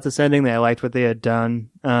enthusiastic about this ending. They liked what they had done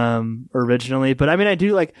originally, but I mean,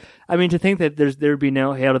 to think that there would be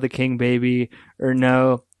no Hail to the King Baby or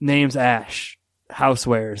no Name's Ash,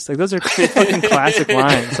 Housewares, like those are fucking classic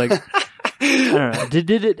lines. Like, I don't know. Did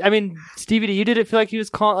it? I mean, Stevie, did it feel like he was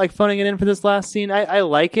phoning it in for this last scene? I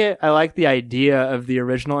like it. I like the idea of the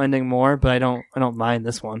original ending more, but I don't mind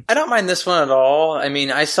this one. I don't mind this one at all. I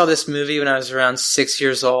mean, I saw this movie when I was around 6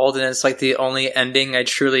 years old, and it's like the only ending I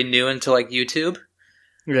truly knew until like YouTube.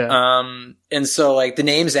 Yeah. And so like the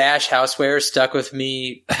Name's Ash Houseware stuck with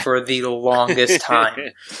me for the longest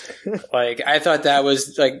time. Like I thought that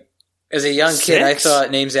was like, as a young kid, I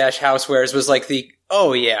thought Name's Ash Housewares was like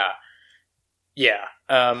Yeah.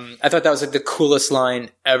 I thought that was like the coolest line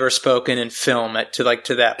ever spoken in film to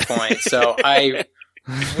that point. So I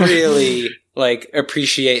really like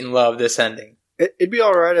appreciate and love this ending. It'd be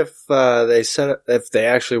all right if they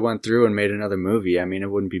actually went through and made another movie. I mean,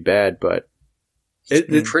 it wouldn't be bad, but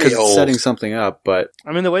it's pretty old. It's setting something up. But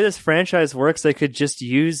I mean, the way this franchise works, they could just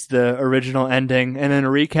use the original ending and then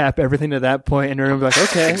recap everything to that point, and everyone would be like,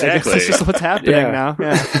 okay, exactly. I guess this is what's happening now.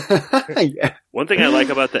 Yeah. Yeah. One thing I like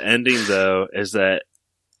about the ending, though, is that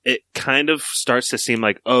it kind of starts to seem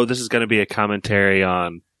like, oh, this is going to be a commentary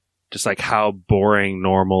on just like how boring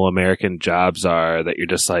normal American jobs are, that you're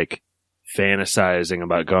just like fantasizing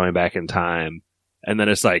about going back in time. And then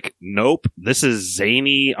it's like, nope, this is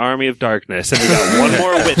zany Army of Darkness, and we got one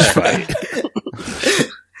more witch fight.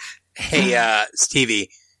 Hey,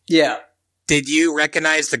 Stevie. Yeah. Did you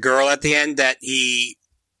recognize the girl at the end that he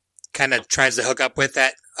kind of tries to hook up with,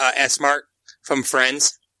 that S-Mart from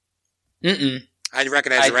Friends? Mm-mm. I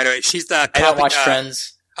recognize her right away. She's the... I don't watch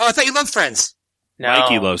Friends. Oh, I thought you loved Friends. No.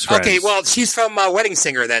 Mikey loves Friends. Okay, well, she's from Wedding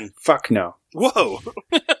Singer then. Fuck no. Whoa.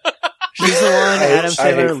 She's the one Adam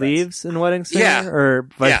Sandler leaves in Wedding Singer, or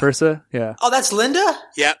vice versa. Yeah. Oh, that's Linda?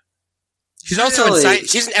 Yep. She's also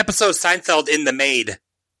she's an episode of Seinfeld in The Maid.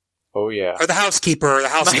 Oh yeah. Or the housekeeper or the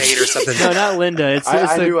housemaid or something. No, not Linda.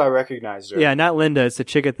 I knew I recognized her. Yeah, not Linda. It's the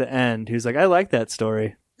chick at the end who's like, I like that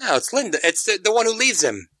story. No, it's Linda. It's the one who leaves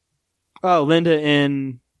him. Oh, Linda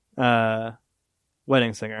in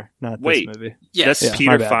Wedding Singer, not this movie. Yes. That's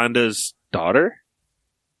Peter Fonda's daughter?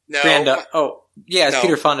 No. It's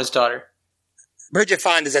Peter Fonda's daughter. Bridget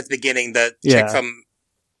Fonda's at the beginning. The chick from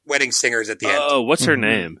Wedding Singer's at the end. Oh, what's her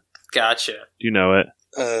name? Gotcha. Do you know it?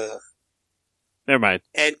 Never mind.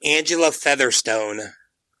 And Angela Featherstone.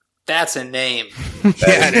 That's a name. Yeah,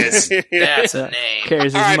 it is. That's a name.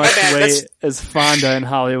 Carries as much weight as Fonda in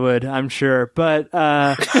Hollywood, I'm sure. But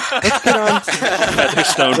let's get on.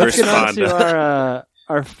 Featherstone versus Fonda. To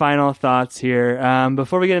our final thoughts here.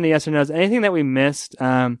 Before we get into yes or no's, anything that we missed,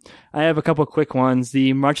 I have a couple quick ones.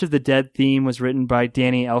 The March of the Dead theme was written by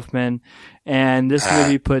Danny Elfman, and this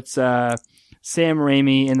movie puts Sam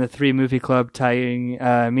Raimi in the 3 Movie Club, tying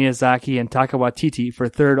Miyazaki and Taika Waititi for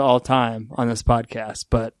third all time on this podcast.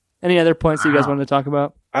 But any other points that you guys wanted to talk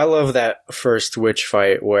about? I love that first witch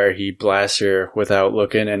fight where he blasts her without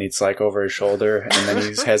looking, and it's like over his shoulder, and then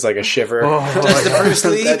he has like a shiver. That's the Bruce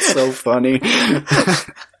Lee. That's so funny.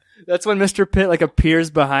 That's when Mr. Pitt like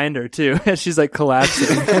appears behind her too, as she's like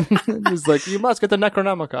collapsing. He's like, "You must get the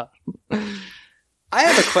Necronomicon." I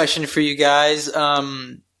have a question for you guys.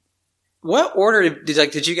 What order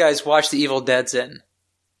did you guys watch The Evil Dead's in?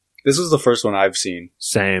 This was the first one I've seen.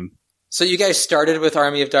 Same. So you guys started with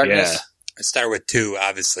Army of Darkness? Yeah. I started with 2,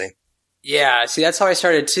 obviously. Yeah, see, that's how I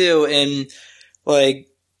started too. And like,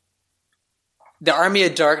 the Army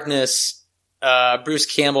of Darkness, Bruce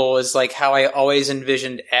Campbell was like how I always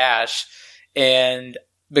envisioned Ash. And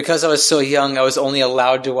because I was so young, I was only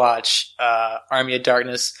allowed to watch Army of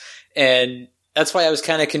Darkness. And that's why I was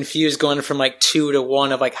kind of confused going from like 2 to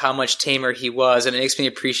 1 of like how much tamer he was. And it makes me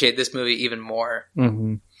appreciate this movie even more.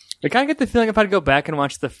 Mm-hmm. I kind of get the feeling if I'd go back and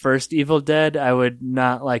watch the first Evil Dead, I would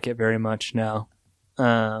not like it very much now.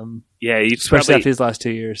 Yeah, you'd especially after these last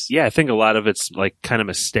 2 years. Yeah, I think a lot of its like kind of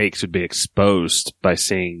mistakes would be exposed by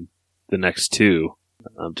seeing the next 2,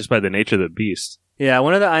 just by the nature of the beast. Yeah,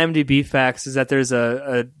 one of the IMDb facts is that there's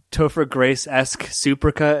a Topher Grace-esque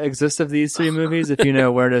supercut exists of these 3 movies, if you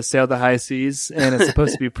know where to sail the high seas, and it's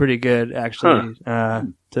supposed to be pretty good, actually,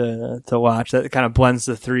 to watch. That kind of blends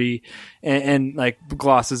the 3 and like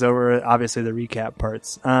glosses over, obviously, the recap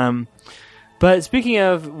parts. But speaking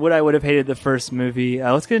of what I would have hated the first movie,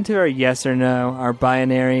 let's get into our yes or no, our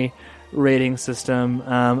binary rating system.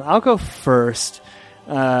 I'll go first.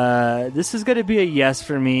 This is going to be a yes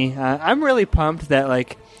for me. I'm really pumped that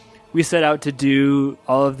like we set out to do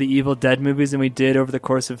all of the Evil Dead movies, and we did over the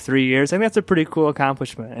course of 3 years. I think that's a pretty cool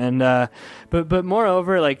accomplishment. And but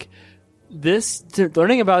moreover, like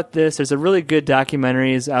learning about this, there's a really good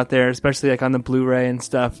documentaries out there, especially like on the Blu-ray and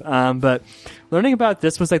stuff. But learning about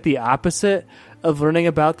this was like the opposite of learning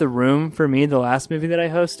about The Room for me, the last movie that I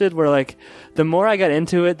hosted, where like the more I got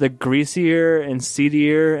into it, the greasier and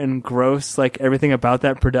seedier and gross like everything about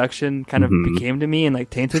that production kind of became to me and like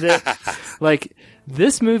tainted it. Like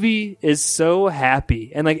this movie is so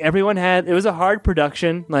happy, and like everyone it was a hard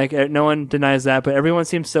production, like no one denies that, but everyone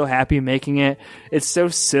seems so happy making it. It's so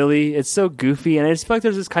silly, it's so goofy, and I just feel like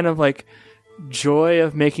there's this kind of like joy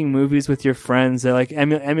of making movies with your friends that like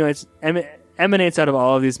emanates out of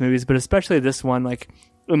all of these movies, but especially this one, like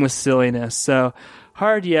in the silliness. So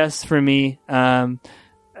hard yes for me. And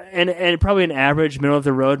probably an average middle of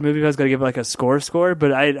the road movie if I was going to give it like a score,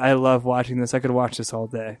 but I love watching this. I could watch this all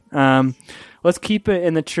day. Let's keep it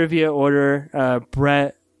in the trivia order.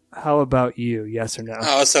 Brett, how about you? Yes or no?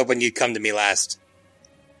 I was hoping you'd come to me last.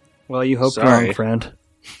 Well, you hope wrong, friend.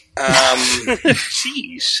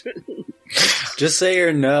 Jeez. Just say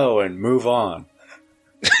your no and move on.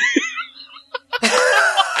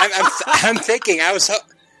 I'm thinking.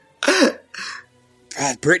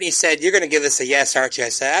 Brittany said, "You're going to give this a yes, aren't you?" I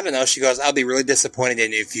said, "I don't know." She goes, "I'll be really disappointed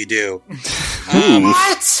in you if you do."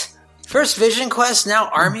 What? First Vision Quest, now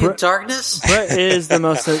Army of Darkness? Brett is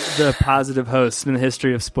the positive host in the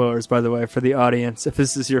history of spoilers, by the way, for the audience, if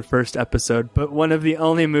this is your first episode. But one of the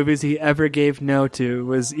only movies he ever gave no to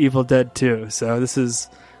was Evil Dead 2. So this is...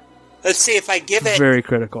 Let's see, if I give it... very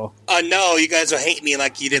critical. No, you guys will hate me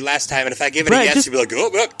like you did last time. And if I give it a yes, you'll be like, oh,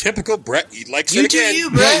 look, typical Brett. You'd like it again. You do you,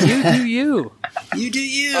 Brett. You do you. You do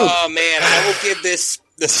you. Oh, man. I will give this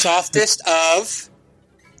the softest of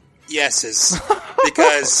yeses.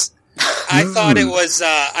 Because I thought it was...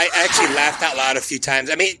 I actually laughed out loud a few times.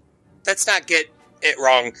 I mean, let's not get it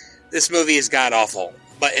wrong. This movie is god-awful.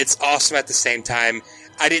 But it's awesome at the same time.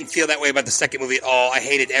 I didn't feel that way about the second movie at all. I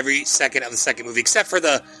hated every second of the second movie, except for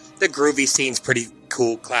the groovy scene's pretty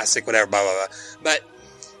cool, classic, whatever, blah, blah, blah. But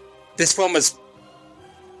this one was...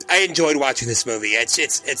 I enjoyed watching this movie.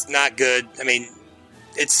 It's not good. I mean,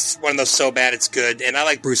 it's one of those so bad it's good. And I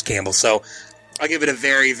like Bruce Campbell, so I'll give it a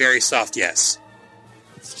very, very soft yes.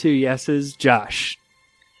 It's 2 yeses. Josh.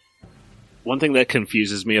 One thing that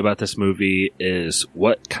confuses me about this movie is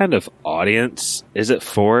what kind of audience is it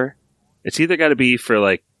for? It's either got to be for,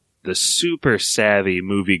 like, the super savvy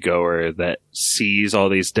moviegoer that sees all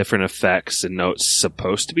these different effects and know it's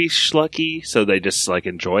supposed to be schlucky, so they just like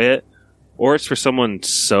enjoy it, or it's for someone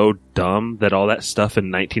so dumb that all that stuff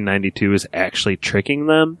in 1992 is actually tricking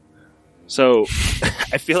them. So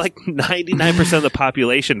I feel like 99% of the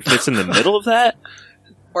population fits in the middle of that.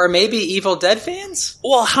 Or maybe Evil Dead fans?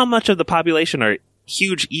 Well, how much of the population are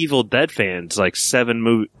huge Evil Dead fans, like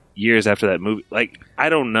 7 years after that movie? Like, I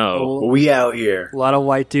don't know. We out here. A lot of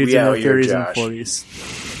white dudes in their 30s and 40s.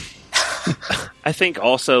 I think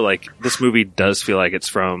also, like, this movie does feel like it's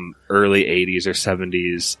from early 80s or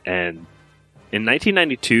 70s, and in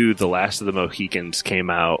 1992, The Last of the Mohicans came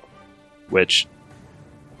out, which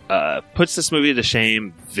puts this movie to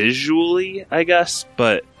shame visually, I guess,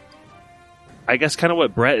 but I guess kind of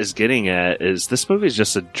what Brett is getting at is this movie is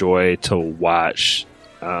just a joy to watch.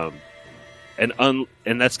 And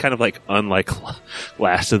that's kind of like unlike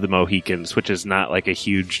Last of the Mohicans, which is not like a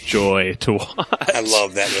huge joy to watch. I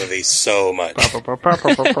love that movie so much.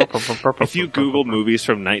 If you Google movies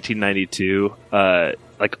from 1992,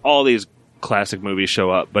 like all these classic movies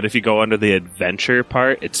show up, but if you go under the adventure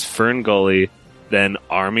part, it's Fern Gully, then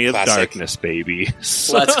Army of Darkness, baby.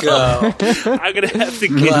 So, let's go. I'm gonna have to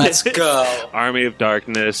give Let's go. Army of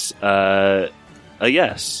Darkness a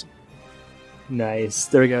yes. Nice.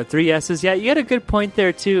 There we go. 3 yeses. Yeah, you had a good point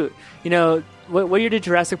there, too. You know, what year did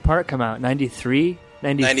Jurassic Park come out? 93?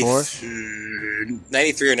 94?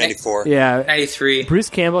 93 or 94. Yeah. 93. Bruce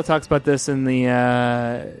Campbell talks about this in the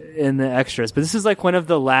extras, but this is like one of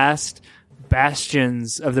the last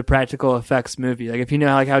bastions of the practical effects movie. Like, if you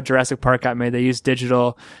know like how Jurassic Park got made, they used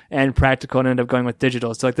digital and practical and ended up going with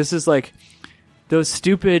digital. So, like, this is like those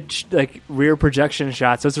stupid, like, rear projection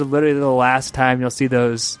shots. Those are literally the last time you'll see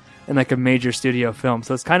those in like a major studio film.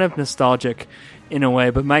 So it's kind of nostalgic in a way.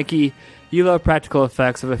 But Mikey, you love practical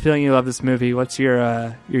effects. I have a feeling you love this movie. What's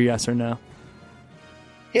your yes or no?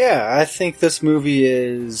 Yeah, I think this movie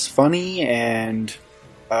is funny, and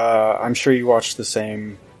I'm sure you watched the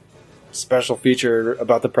same special feature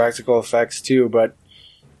about the practical effects too, but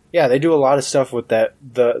yeah, they do a lot of stuff with that,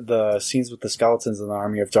 the scenes with the skeletons in the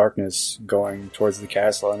Army of Darkness going towards the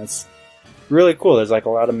castle, and it's really cool. There's like a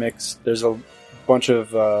lot of there's a bunch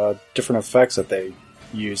of different effects that they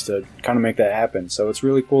used to kind of make that happen. So it's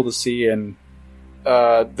really cool to see. And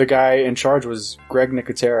the guy in charge was Greg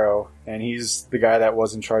Nicotero, and he's the guy that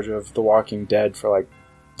was in charge of The Walking Dead for like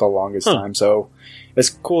the longest time. So it's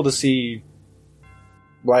cool to see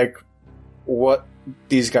like what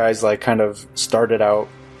these guys like kind of started out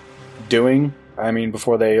doing. I mean,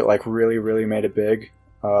 before they like really made it big.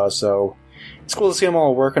 So it's cool to see them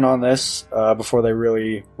all working on this before they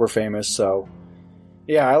really were famous. So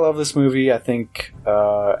yeah, I love this movie. I think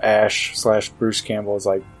Ash/Bruce Campbell is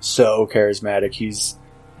like so charismatic. He's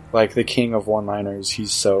like the king of one-liners.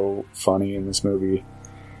 He's so funny in this movie,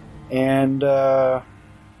 and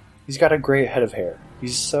he's got a great head of hair.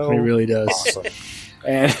 He really does. Awesome.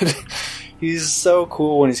 And he's so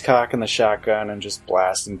cool when he's cocking the shotgun and just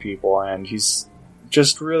blasting people. And he's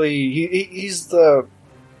just really he's the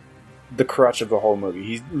crutch of the whole movie.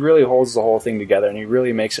 He really holds the whole thing together, and he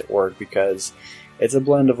really makes it work because it's a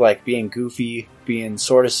blend of like being goofy, being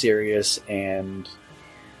sort of serious, and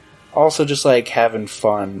also just like having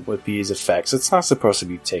fun with these effects. It's not supposed to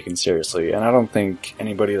be taken seriously, and I don't think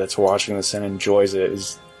anybody that's watching this and enjoys it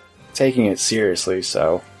is taking it seriously.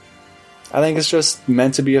 So I think it's just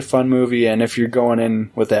meant to be a fun movie, and if you're going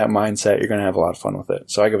in with that mindset, you're going to have a lot of fun with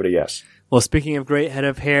it. So I give it a yes. Well, speaking of great head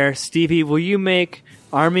of hair, Stevie, will you make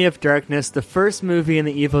Army of Darkness the first movie in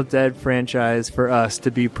the Evil Dead franchise for us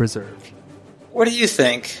to be preserved? What do you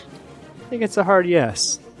think? I think it's a hard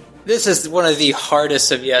yes. This is one of the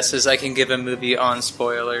hardest of yeses I can give a movie on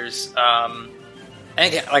spoilers. I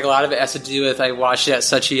think like a lot of it has to do with I watched it at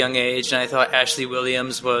such a young age, and I thought Ashley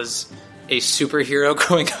Williams was a superhero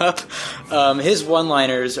growing up. His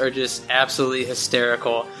one-liners are just absolutely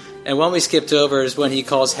hysterical. And one we skipped over is when he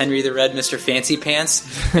calls Henry the Red Mr. Fancy Pants.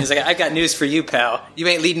 And he's like, "I've got news for you, pal. You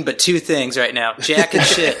ain't leading but two things right now. Jack and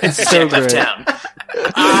shit. So Jack left town."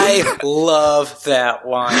 I love that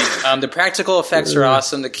line. The practical effects are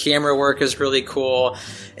awesome. The camera work is really cool.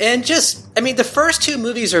 And just, I mean, the first two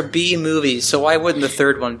movies are B movies, so why wouldn't the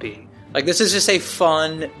third one be? Like, this is just a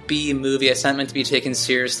fun B movie. It's not meant to be taken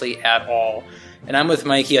seriously at all. And I'm with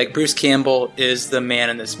Mikey. Like, Bruce Campbell is the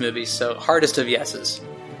man in this movie, so hardest of yeses.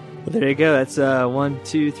 Well, there you go. That's 1,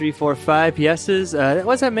 2, 3, 4, 5 yeses. What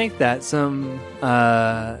does that make that? Some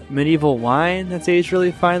medieval wine that's aged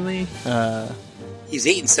really finely? He's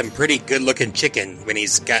eating some pretty good-looking chicken when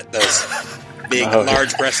he's got those big,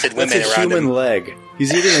 large-breasted women that's a around human him. leg.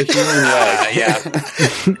 He's eating a human leg. Yeah.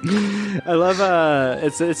 I love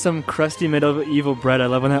it's some crusty medieval bread. I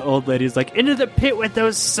love when that old lady's like, "Into the pit with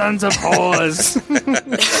those sons of whores."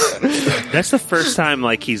 That's the first time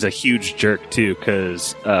like he's a huge jerk too,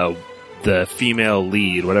 because the female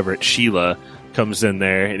lead, whatever it's Sheila, comes in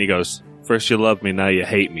there and he goes, "First you love me, now you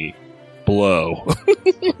hate me. Blow."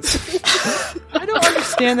 I don't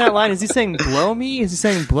understand that line. Is he saying blow me? Is he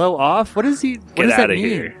saying blow off? What is he? What Get does out that of mean?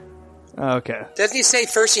 here. Oh, okay. Doesn't he say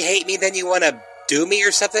first you hate me, then you want to do me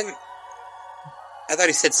or something? I thought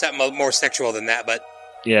he said something more sexual than that, but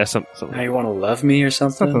Yeah, something. Now you want to love me or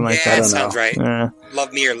something? Something like yeah, that. that sounds right. Yeah.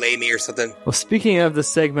 Love me or lay me or something. Well, speaking of the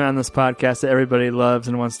segment on this podcast that everybody loves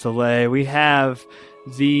and wants to lay, we have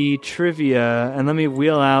the trivia, and let me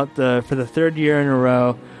wheel out for the third year in a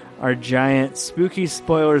row our giant spooky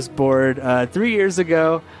spoilers board. 3 years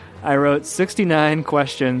ago, I wrote 69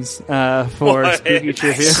 questions for spooky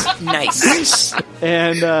trivia. Nice.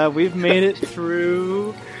 And we've made it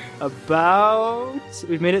through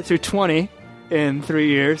 20 in 3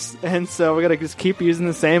 years. And so we're going to just keep using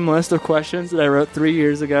the same list of questions that I wrote 3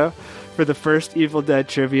 years ago for the first Evil Dead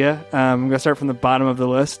trivia. I'm going to start from the bottom of the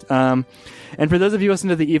list. And for those of you listening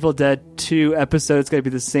to the Evil Dead 2 episode, it's going to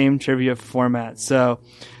be the same trivia format. So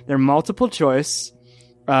they're multiple choice.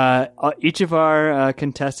 Each of our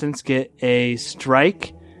contestants get a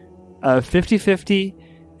strike, a 50-50,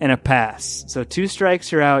 and a pass. So 2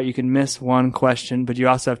 strikes, you're out. You can miss 1 question, but you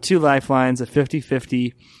also have 2 lifelines, a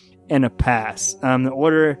 50-50, and a pass. The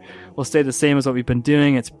order will stay the same as what we've been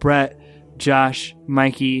doing. It's Brett, Josh,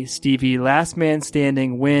 Mikey, Stevie. Last man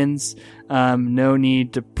standing wins. No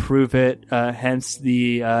need to prove it, hence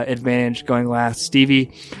the advantage going last.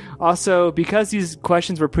 Stevie, also, because these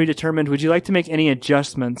questions were predetermined, would you like to make any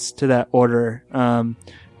adjustments to that order?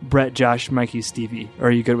 Brett, Josh, Mikey, Stevie. Or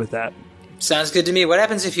are you good with that? Sounds good to me. What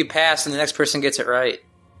happens if you pass and the next person gets it right?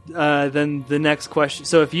 Then the next question.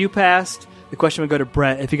 So if you passed, the question would go to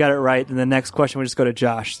Brett. If you got it right, then the next question would just go to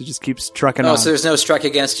Josh. So it just keeps trucking on. Oh, so there's no strike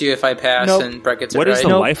against you if I pass and Brett gets it right? What is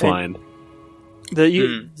the lifeline? The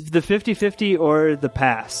 50-50 or the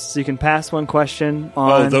pass. So you can pass 1 question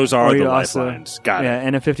on... Oh, those are the also, lifelines. Got it. Yeah,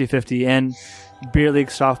 and a 50-50. And Beer League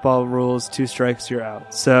softball rules, 2 strikes, you're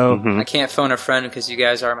out. So I can't phone a friend because you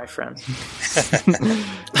guys are my friends.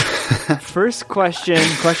 First question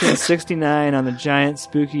 69 on the giant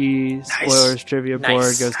spooky spoilers trivia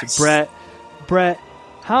board goes to Brett. Brett,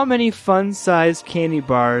 how many fun-sized candy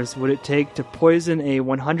bars would it take to poison a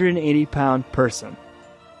 180-pound person?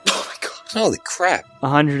 Oh my god! Holy crap!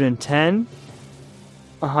 110,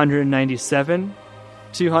 197,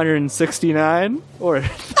 269, or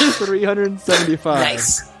 375?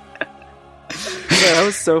 Nice. Yeah, that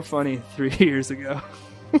was so funny 3 years ago.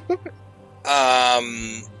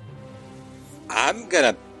 I'm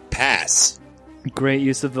gonna pass. Great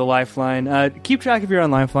use of the lifeline. Keep track of your own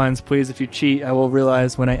lifelines, please. If you cheat, I will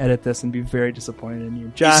realize when I edit this and be very disappointed in you.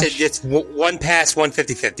 Josh? You said it's one pass,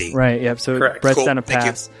 150-50. Right, yep. So Correct. Brett's Cool. down a Thank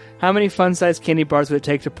pass. How many fun-sized candy bars would it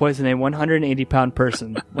take to poison a 180-pound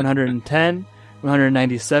person? 110,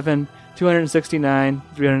 197, 269,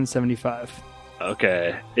 375.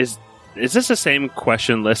 Okay. Is this the same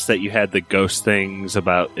question list that you had the ghost things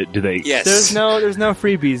about? Do they? Yes. There's no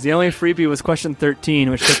freebies. The only freebie was question 13,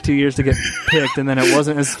 which took 2 years to get picked, and then it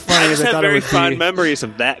wasn't as funny I as just I have thought it very would fond be. memories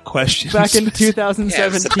of that question. Back in Yeah, it was the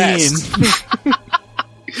 2017.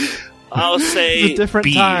 I'll say It's a different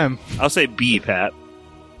B. time. I'll say B, Pat.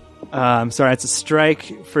 I'm sorry, it's a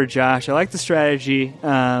strike for Josh. I like the strategy,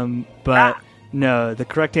 but no, the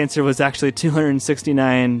correct answer was actually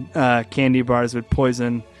 269 candy bars would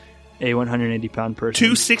poison a 180-pound person.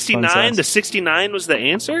 269? Fun The size. 69 was the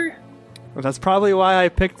answer? Well, that's probably why I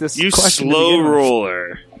picked this You question. to slow begin with.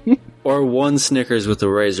 roller. Or one Snickers with a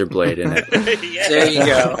razor blade in it. There you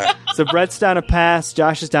go. So Brett's down a pass,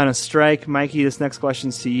 Josh is down a strike. Mikey, this next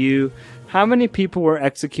question's to you. How many people were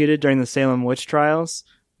executed during the Salem witch trials?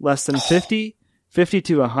 Less than 50, 50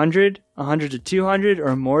 to 100, 100 to 200,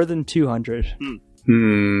 or more than 200?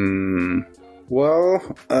 Well,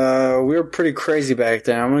 we were pretty crazy back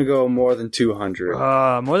then. I'm going to go more than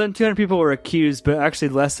 200. More than 200 people were accused, but actually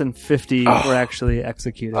less than 50 were actually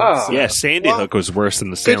executed. So, Yeah, Sandy Hook was worse than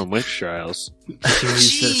the Salem witch trials.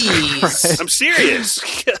 Jesus Christ. I'm serious.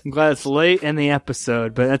 I'm glad it's late in the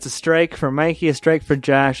episode, but that's a strike for Mikey, a strike for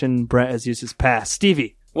Josh, and Brett has used his pass.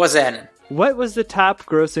 Stevie, What's that? what was the top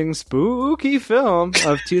grossing spooky film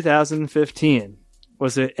of 2015?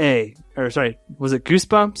 Was it was it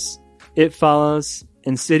Goosebumps, It Follows,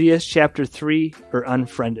 Insidious Chapter 3, or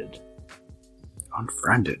Unfriended?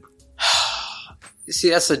 Unfriended. You see,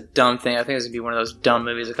 that's a dumb thing. I think it's going to be one of those dumb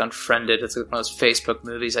movies like Unfriended. It's like one of those Facebook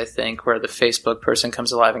movies, I think, where the Facebook person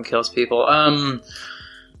comes alive and kills people. I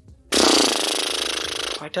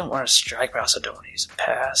don't want to strike, but I also don't want to use a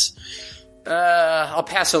pass. I'll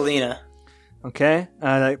pass Alina. Okay,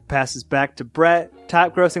 that passes back to Brett.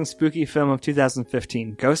 Top grossing spooky film of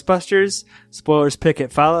 2015. Ghostbusters, spoilers pick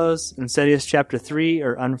It Follows, Insidious Chapter 3,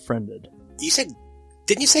 or Unfriended? Didn't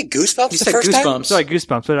you say Goosebumps You the said first Goosebumps. time? Sorry,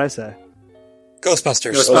 Goosebumps. What did I say?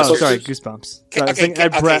 Ghostbusters. Oh, sorry, Goosebumps. Okay, Sorry, I think I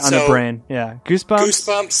had okay, Brett on the so- brain. Yeah,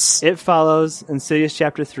 Goosebumps. It Follows, Insidious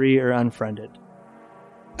Chapter 3, or Unfriended?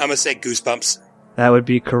 I'm going to say Goosebumps. That would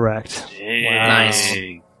be correct. Nice.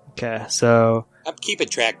 Okay, so... I'm keeping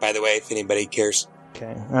track, by the way, if anybody cares.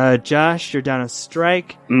 Okay. Josh, you're down a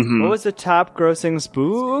strike. Mhm. What was the top grossing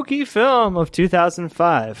spooky film of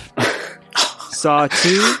 2005? Saw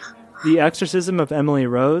 2, The Exorcism of Emily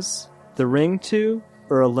Rose, The Ring 2,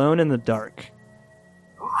 or Alone in the Dark?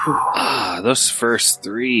 Those first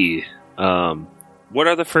three. What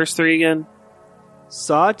are the first three again?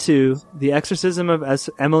 Saw 2, The Exorcism of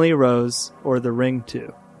Emily Rose, or The Ring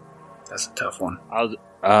 2? That's a tough one.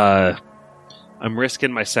 I'm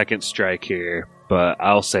risking my second strike here, but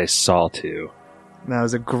I'll say Saw 2. That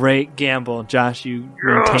was a great gamble. Josh, you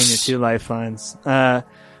maintain your 2 lifelines.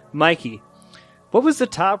 Mikey, what was the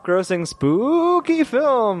top grossing spooky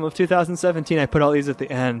film of 2017? I put all these at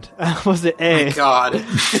the end. Was it A? My God.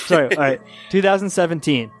 Sorry, all right.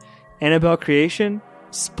 2017. Annabelle Creation,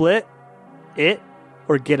 Split, It,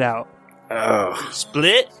 or Get Out? Oh.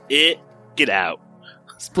 Split it, get out.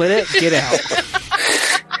 Split It, Get Out.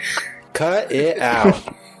 Cut it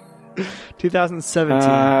out.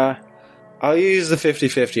 2017. I'll use the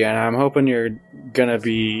 50-50, and I'm hoping you're going to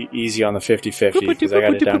be easy on the 50-50, because I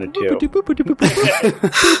got it down to 2.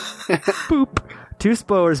 Boop. 2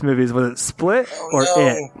 spoilers movies. Was it Split or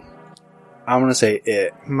It? I'm going to say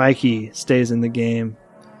It. Mikey stays in the game.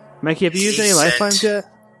 Mikey, have you used any Decent. lifelines yet?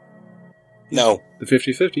 No. The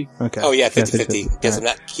 50-50. Okay. Oh, yeah, 50-50. Guess I'm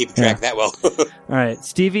not keeping track that well. All right,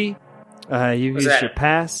 Stevie, you used that? your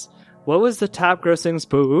pass. What was the top grossing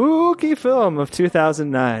spooky film of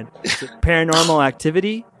 2009? Is it Paranormal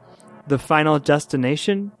Activity, The Final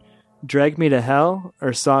Destination, Drag Me to Hell,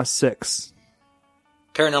 or Saw 6?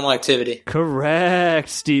 Paranormal Activity. Correct,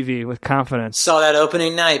 Stevie, with confidence. Saw that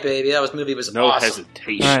opening night, baby. That movie was No awesome.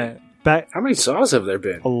 hesitation. All right, Back How many Saws have there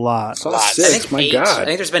been? a lot. Saw Lots. 6, I think my 8. God. I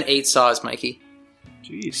think there's been 8 Saws, Mikey.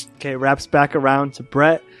 Jeez. Okay, wraps back around to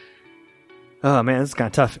Brett. Oh man, this is kind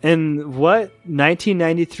of tough. In what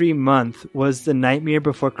 1993 month was The Nightmare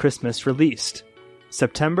Before Christmas released?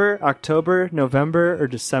 September, October, November, or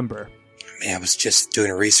December? Man, I was just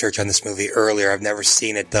doing research on this movie earlier. I've never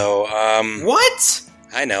seen it though. What?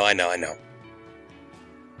 I know.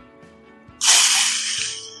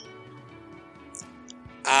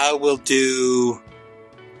 I will do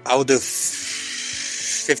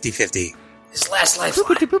 50-50. His last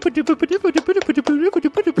lifeline.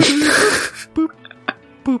 Boop,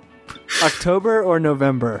 boop. October or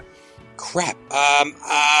November? Crap.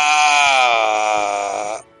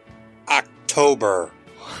 October.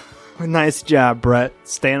 Nice job, Brett.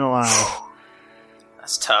 Staying alive.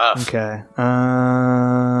 That's tough. Okay.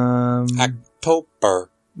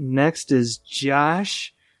 October. Next is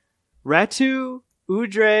Josh. Ratu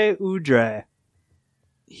Udre.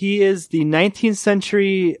 He is the 19th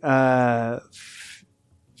century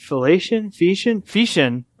Phoenician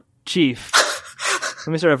chief.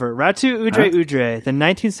 Let me start over. Ratu Udre, the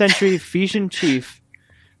 19th century Phoenician chief,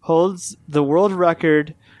 holds the world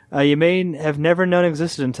record you may have never known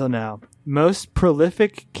existed until now. Most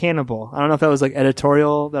prolific cannibal. I don't know if that was like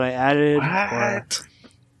editorial that I added. What?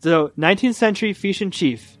 So, 19th century Phoenician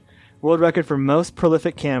chief, world record for most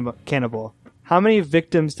prolific cannibal. How many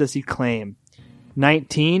victims does he claim?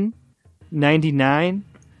 19, 99,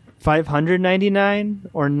 599,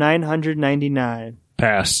 or 999?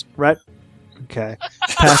 Pass. Okay.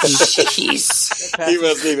 Passes. Jeez. He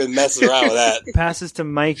wasn't even messing around with that. Passes to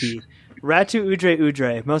Mikey. Ratu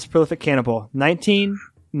Udre, most prolific cannibal. 19,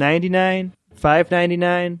 99,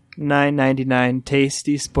 599, 999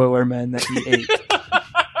 tasty spoiler men that he ate.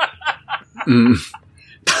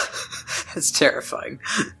 That's terrifying.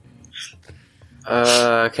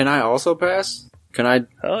 Can I also pass? Can I?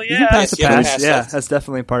 Oh You can pass Yes, the you can pass. pass Yeah, that. that's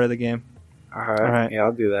definitely part of the game. All right. All right. Yeah,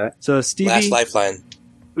 I'll do that. So Stevie, Last lifeline.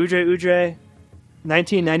 Udre,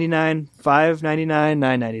 1999, 599,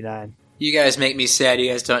 999. You guys make me sad.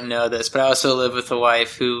 You guys don't know this, but I also live with a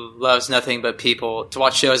wife who loves nothing but people to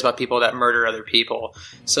watch shows about people that murder other people.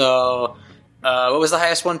 So, what was the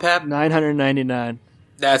highest one, Pap? 999.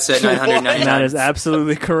 That's it, 999. That is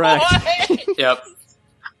absolutely correct. Yep.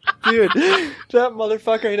 Dude, that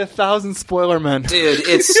motherfucker ate 1,000 spoiler men. Dude,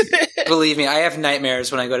 it's believe me, I have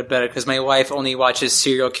nightmares when I go to bed because my wife only watches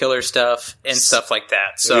serial killer stuff and stuff like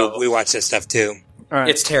that. So we watch this stuff too. All right.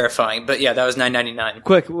 it's terrifying. But yeah, that was $9.99.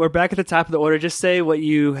 Quick, we're back at the top of the order. Just say what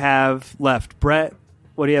you have left. Brett,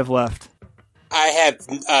 what do you have left? I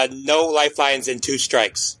have no lifelines and 2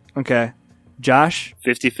 strikes. Okay. Josh,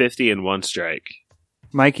 50-50 and 1 strike.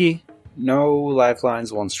 Mikey, No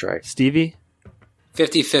lifelines, 1 strike. Stevie.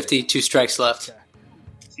 50-50, 2 strikes left.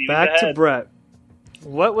 Back to Brett.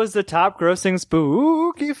 What was the top grossing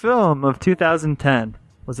spooky film of 2010?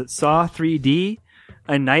 Was it Saw 3D,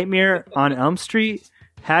 A Nightmare on Elm Street,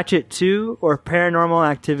 Hatchet 2, or Paranormal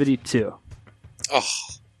Activity 2? Oh,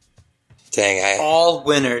 dang! All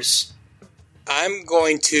winners. I'm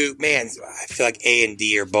going to. Man, I feel like A and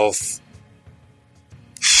D are both.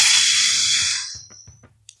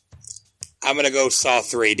 I'm gonna go Saw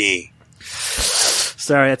 3D.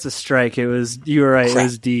 Sorry, that's a strike. You were right. Crap. It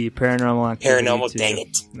was D, Paranormal Activity Paranormal, 2. dang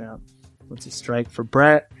it. No. What's a strike for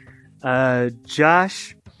Brett?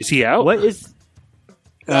 Josh, Is he out? what is...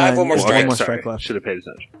 I have one more one strike. more Sorry. strike left. Should have paid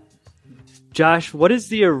attention. Josh, what is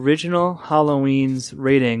the original Halloween's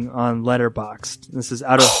rating on Letterboxd? This is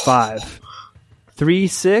out of 5.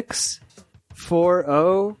 3.6,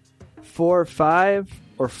 4.0, 4.5,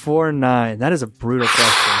 or 4.9? That is a brutal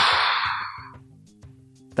question.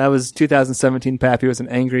 That was 2017. Pappy was an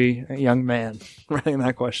angry young man writing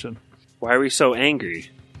that question. Why are we so angry?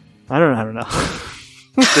 I don't know.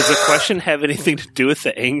 Does the question have anything to do with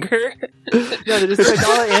the anger? No, they're just like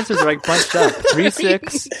all the answers are like bunched up.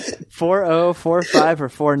 3.6, 4.0, 4.5, or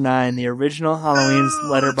 4.9. The original Halloween's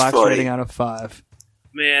Letterboxd rating out of 5.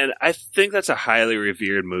 Man, I think that's a highly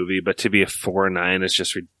revered movie, but to be a 4.9 is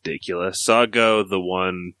just ridiculous. So I'll go the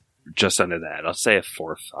one just under that. I'll say a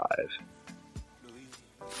 4.5.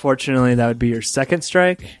 Fortunately, that would be your second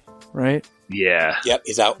strike, right? Yeah. Yep,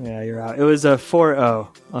 he's out. Yeah, you're out. It was a 4.0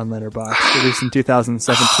 on Letterboxd, released in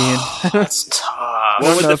 2017. That's tough.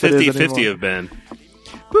 What would know the if it is 50-50 anymore. have been?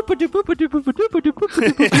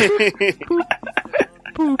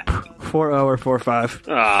 Boop. 4.0 or 4.5.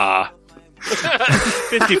 Ah.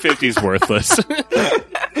 50-50 is worthless.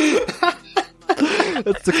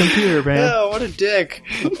 That's the computer, man. Oh, what a dick.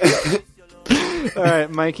 All right,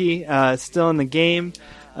 Mikey, still in the game.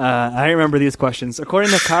 I remember these questions.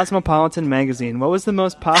 According to Cosmopolitan magazine, what was the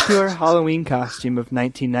most popular Halloween costume of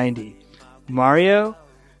 1990? Mario,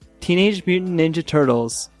 Teenage Mutant Ninja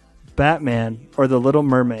Turtles, Batman, or The Little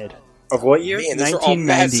Mermaid? Of what year? Man, those are all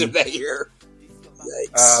massive that year.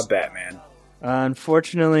 Yikes. Batman.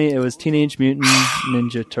 Unfortunately, it was Teenage Mutant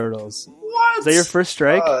Ninja Turtles. What? Is that your first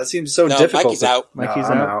strike? That seems so No, difficult. Mikey's out. Mikey's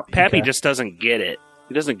I'm out. Pappy Okay. just doesn't get it.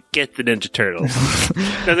 He doesn't get the Ninja Turtles.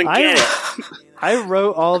 Doesn't get it. I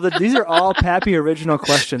wrote all these are all Pappy original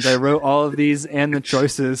questions. I wrote all of these and the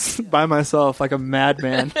choices by myself like a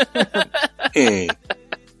madman.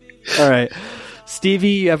 All right. Stevie,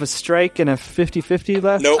 you have a strike and a 50-50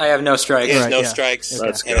 left? Nope. I have no strike. He has Right, no yeah. strikes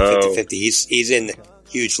Let's and go. a 50-50. He's in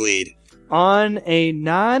huge lead. On a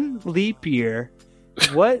non-leap year,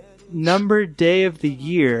 what number day of the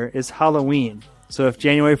year is Halloween? So if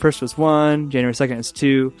January 1st was 1, January 2nd is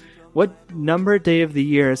 2, what number day of the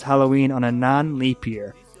year is Halloween on a non-leap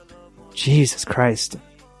year? Jesus Christ.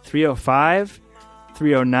 305,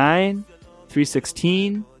 309,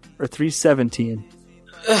 316, or 317?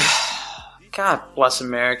 God bless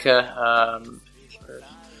America.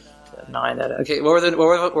 9 out of, okay,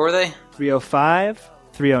 what were they? 305,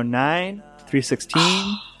 309, 316,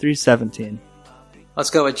 317. Let's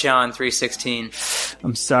go with John 316.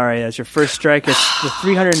 I'm sorry, as your first strike, it's the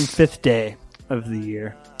 305th day of the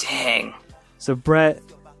year. Dang. So, Brett,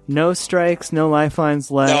 no strikes, no lifelines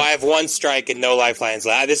left. No, I have one strike and no lifelines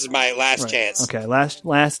left. This is my last chance. Okay,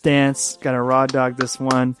 last dance. Got to raw dog this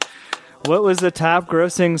one. What was the top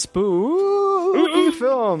grossing spooky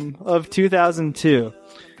film of 2002?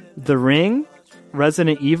 The Ring,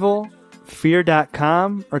 Resident Evil,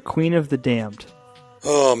 Fear.com, or Queen of the Damned?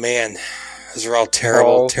 Oh, man. Those are all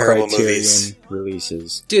terrible Criterion movies.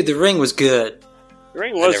 releases. Dude, The Ring was good. The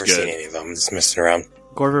Ring I've was never seen good. any of them. I'm just messing around.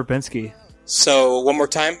 Gore Verbinski. So, one more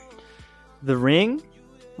time. The Ring,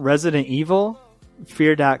 Resident Evil,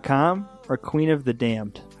 Fear.com, or Queen of the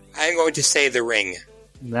Damned? I'm going to say The Ring.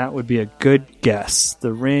 That would be a good guess.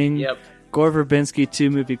 The Ring. Yep. Gore Verbinski 2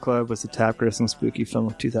 Movie Club was the top grossing spooky film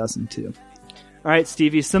of 2002. All right,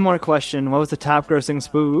 Stevie, similar question. What was the top grossing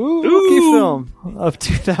spooky film of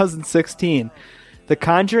 2016? The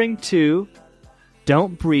Conjuring 2,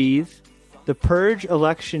 Don't Breathe, The Purge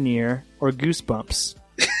Election Year, or Goosebumps?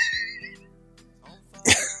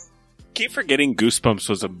 Keep forgetting Goosebumps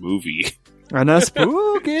was a movie. I know,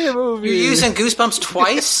 spooky movie. You're using Goosebumps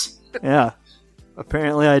twice? Yeah.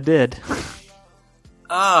 Apparently I did.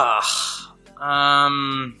 Let's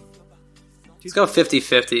go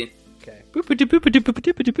 50-50. Okay. Boop,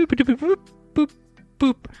 boop,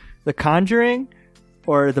 boop. The Conjuring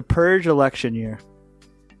or The Purge Election Year?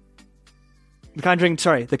 The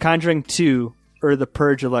Conjuring 2 or The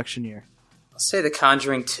Purge Election Year? Let's say The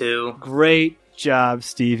Conjuring 2. Great job,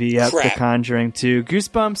 Stevie. Yep, Crap. The Conjuring 2.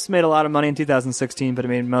 Goosebumps made a lot of money in 2016, but it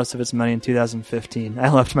made most of its money in 2015. I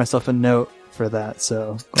left myself a note for that,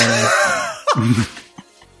 so glad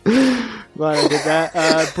I did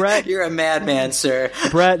that. Brett, You're a madman, sir.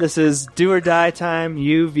 Brett, this is do or die time.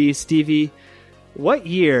 You v Stevie. What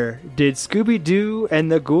year did Scooby-Doo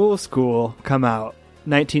and the Ghoul School come out?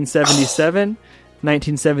 1977,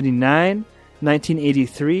 1979,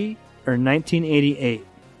 1983, or 1988?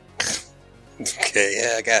 Okay,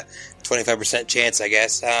 yeah, I got 25% chance, I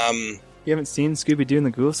guess. You haven't seen Scooby-Doo and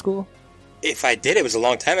the Ghoul School? If I did, it was a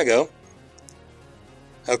long time ago.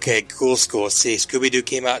 Okay, Ghoul School. Let's see. Scooby-Doo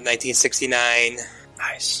came out in 1969.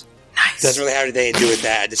 Nice. Doesn't really have anything to do with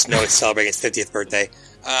that. I just know it's celebrating its 50th birthday.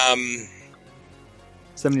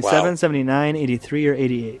 77, Wow. 79, 83, or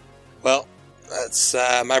 88? Well, that's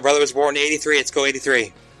my brother was born in 83. Let's go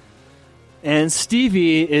 83. And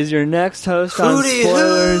Stevie is your next host on Hootie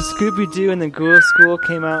Spoilers. Scooby-Doo and the Ghoul School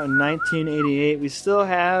came out in 1988. We still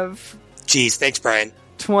have Jeez, thanks, Brian.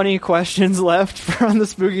 20 questions left on the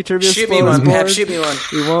Spooky Trivia Shoot me Spoilers one, Pap. board. Shoot me one.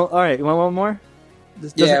 We won't. All right, you want one more?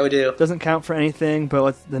 This Yeah, doesn't- we do. Doesn't count for anything,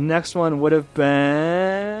 but the next one would have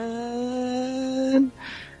been.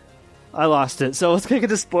 I lost it, so let's kick it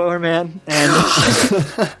to Spoiler Man. And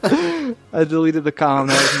I deleted the column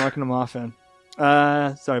that I was marking them off in.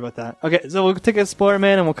 Sorry about that. Okay, so we'll take a Spoiler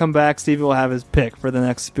Man and we'll come back. Stevie will have his pick for the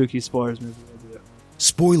next Spooky Spoilers movie we'll do.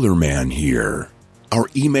 Spoiler Man here. Our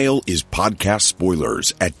email is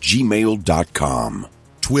podcastspoilers@gmail.com.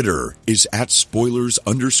 Twitter is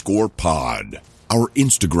 @spoilers_pod. Our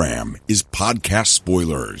Instagram is podcast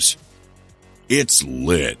spoilers. It's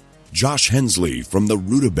lit. Josh Hensley from the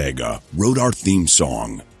Rutabaga wrote our theme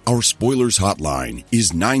song. Our spoilers hotline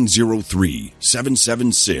is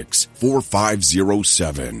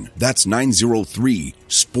 903-776-4507. That's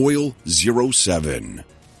 903-SPOIL07.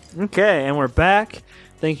 Okay, and we're back.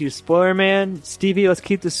 Thank you, Spoiler Man. Stevie, let's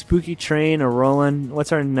keep the spooky train a-rolling.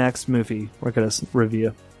 What's our next movie we're going to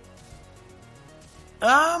review?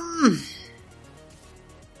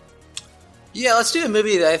 Yeah, let's do a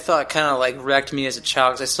movie that I thought kind of like wrecked me as a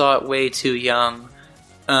child because I saw it way too young.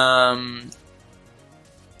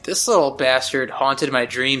 This little bastard haunted my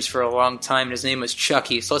dreams for a long time, and his name was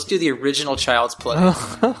Chucky. So let's do the original Child's Play.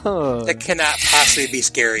 That cannot possibly be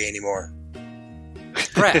scary anymore.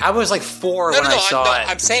 Brett, I was like 4 when I saw it.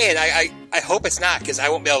 I'm saying I hope it's not, because I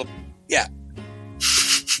won't be able to... Yeah.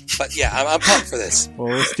 But yeah, I'm pumped for this. Well,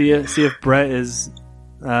 we'll see if Brett is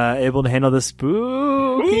able to handle the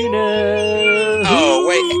spookiness. Oh,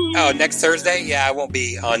 wait. Oh, next Thursday? Yeah, I won't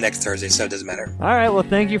be on next Thursday, so it doesn't matter. All right, well,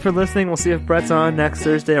 thank you for listening. We'll see if Brett's on next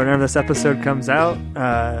Thursday or whenever this episode comes out.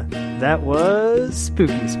 That was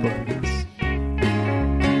Spooky Spoilers.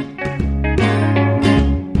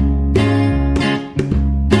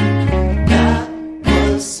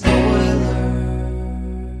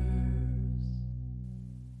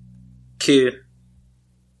 Cue.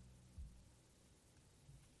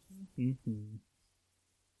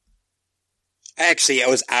 Actually,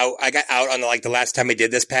 I got out on the last time I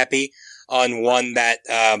did this, Pappy, on one that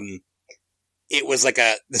it was like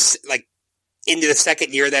into the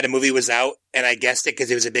second year that a movie was out, and I guessed it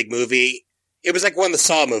because it was a big movie. It was like one of the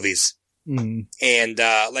Saw movies, and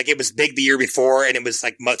it was big the year before, and it was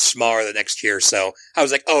like much smaller the next year. So I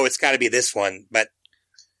was like, oh, it's got to be this one. But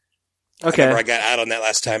okay, I got out on that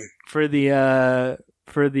last time. For the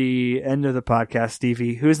end of the podcast,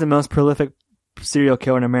 Stevie, who's the most prolific serial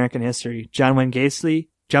killer in American history? John Wayne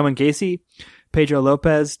Gacy, Pedro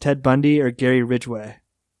Lopez, Ted Bundy, or Gary Ridgway?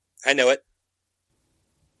 I know it.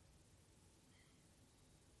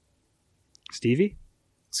 Stevie?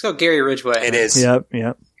 Let's go Gary Ridgway. It is. Yep.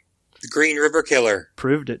 The Green River Killer.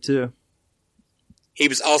 Proved it, too. He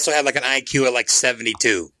also had like an IQ of like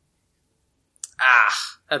 72.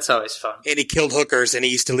 That's always fun. And he killed hookers, and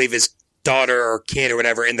he used to leave his daughter or kid or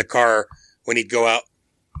whatever in the car when he'd go out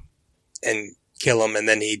and kill them, and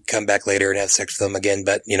then he'd come back later and have sex with them again.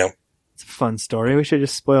 But, it's a fun story. We should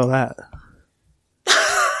just spoil that.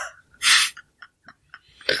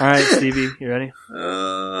 All right, Stevie, you ready?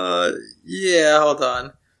 Yeah, hold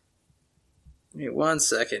on. Give me 1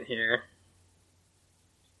 second here.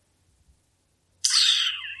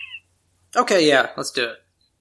 Okay, yeah, let's do it.